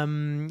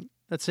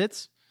 That's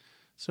it.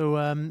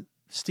 So,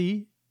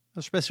 Steve,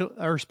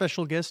 our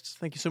special guest,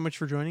 thank you so much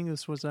for joining.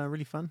 This was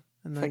really fun.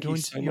 And thank you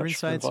so your much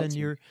insights and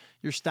your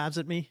stabs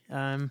at me.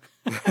 I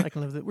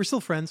can live with it. We're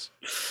still friends.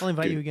 I'll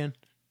invite you again.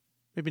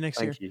 Maybe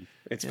next year. Thank you.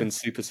 It's been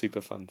super,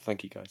 super fun.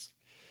 Thank you, guys.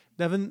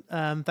 Devin,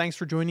 thanks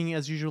for joining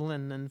as usual,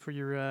 and for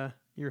your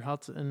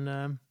hot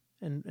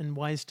and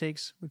wise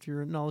takes with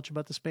your knowledge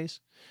about the space.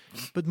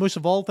 But most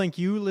of all, thank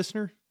you,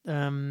 listener.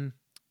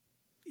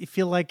 I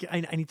feel like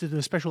I need to do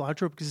a special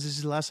outro because this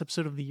is the last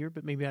episode of the year,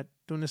 but maybe I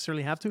don't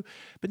necessarily have to.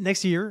 But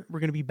next year, we're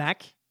going to be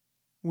back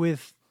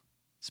with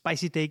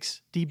spicy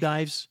takes, deep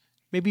dives.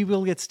 Maybe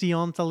we'll get Steve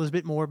on, tell us a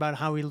bit more about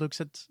how he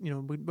looks at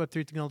Web3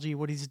 technology,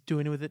 what he's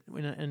doing with it.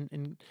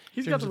 In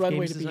he's got the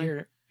runway to be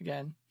here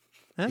again.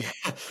 Huh? Yeah.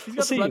 He's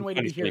got the runway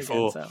to be here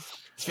again. So.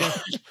 Yeah,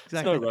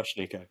 exactly. No rush,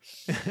 Nico.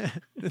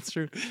 That's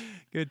true.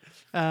 Good.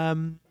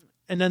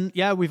 And then,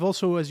 we've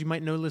also, as you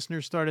might know,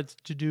 listeners, started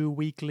to do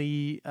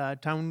weekly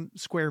town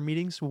square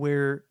meetings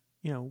where,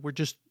 we're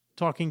just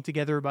talking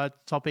together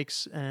about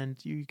topics,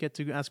 and you get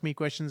to ask me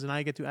questions and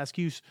I get to ask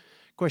you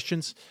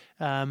questions.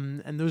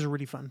 And those are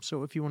really fun.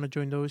 So if you want to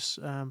join those,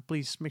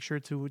 please make sure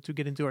to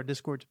get into our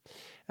Discord.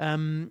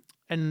 And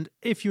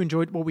if you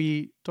enjoyed what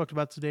we talked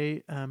about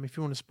today, if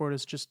you want to support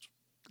us, just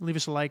leave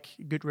us a like,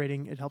 good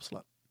rating. It helps a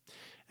lot.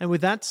 And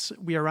with that,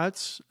 we are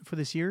out for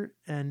this year,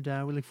 and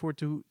we look forward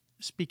to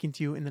speaking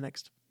to you in the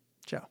next.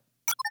 Ciao.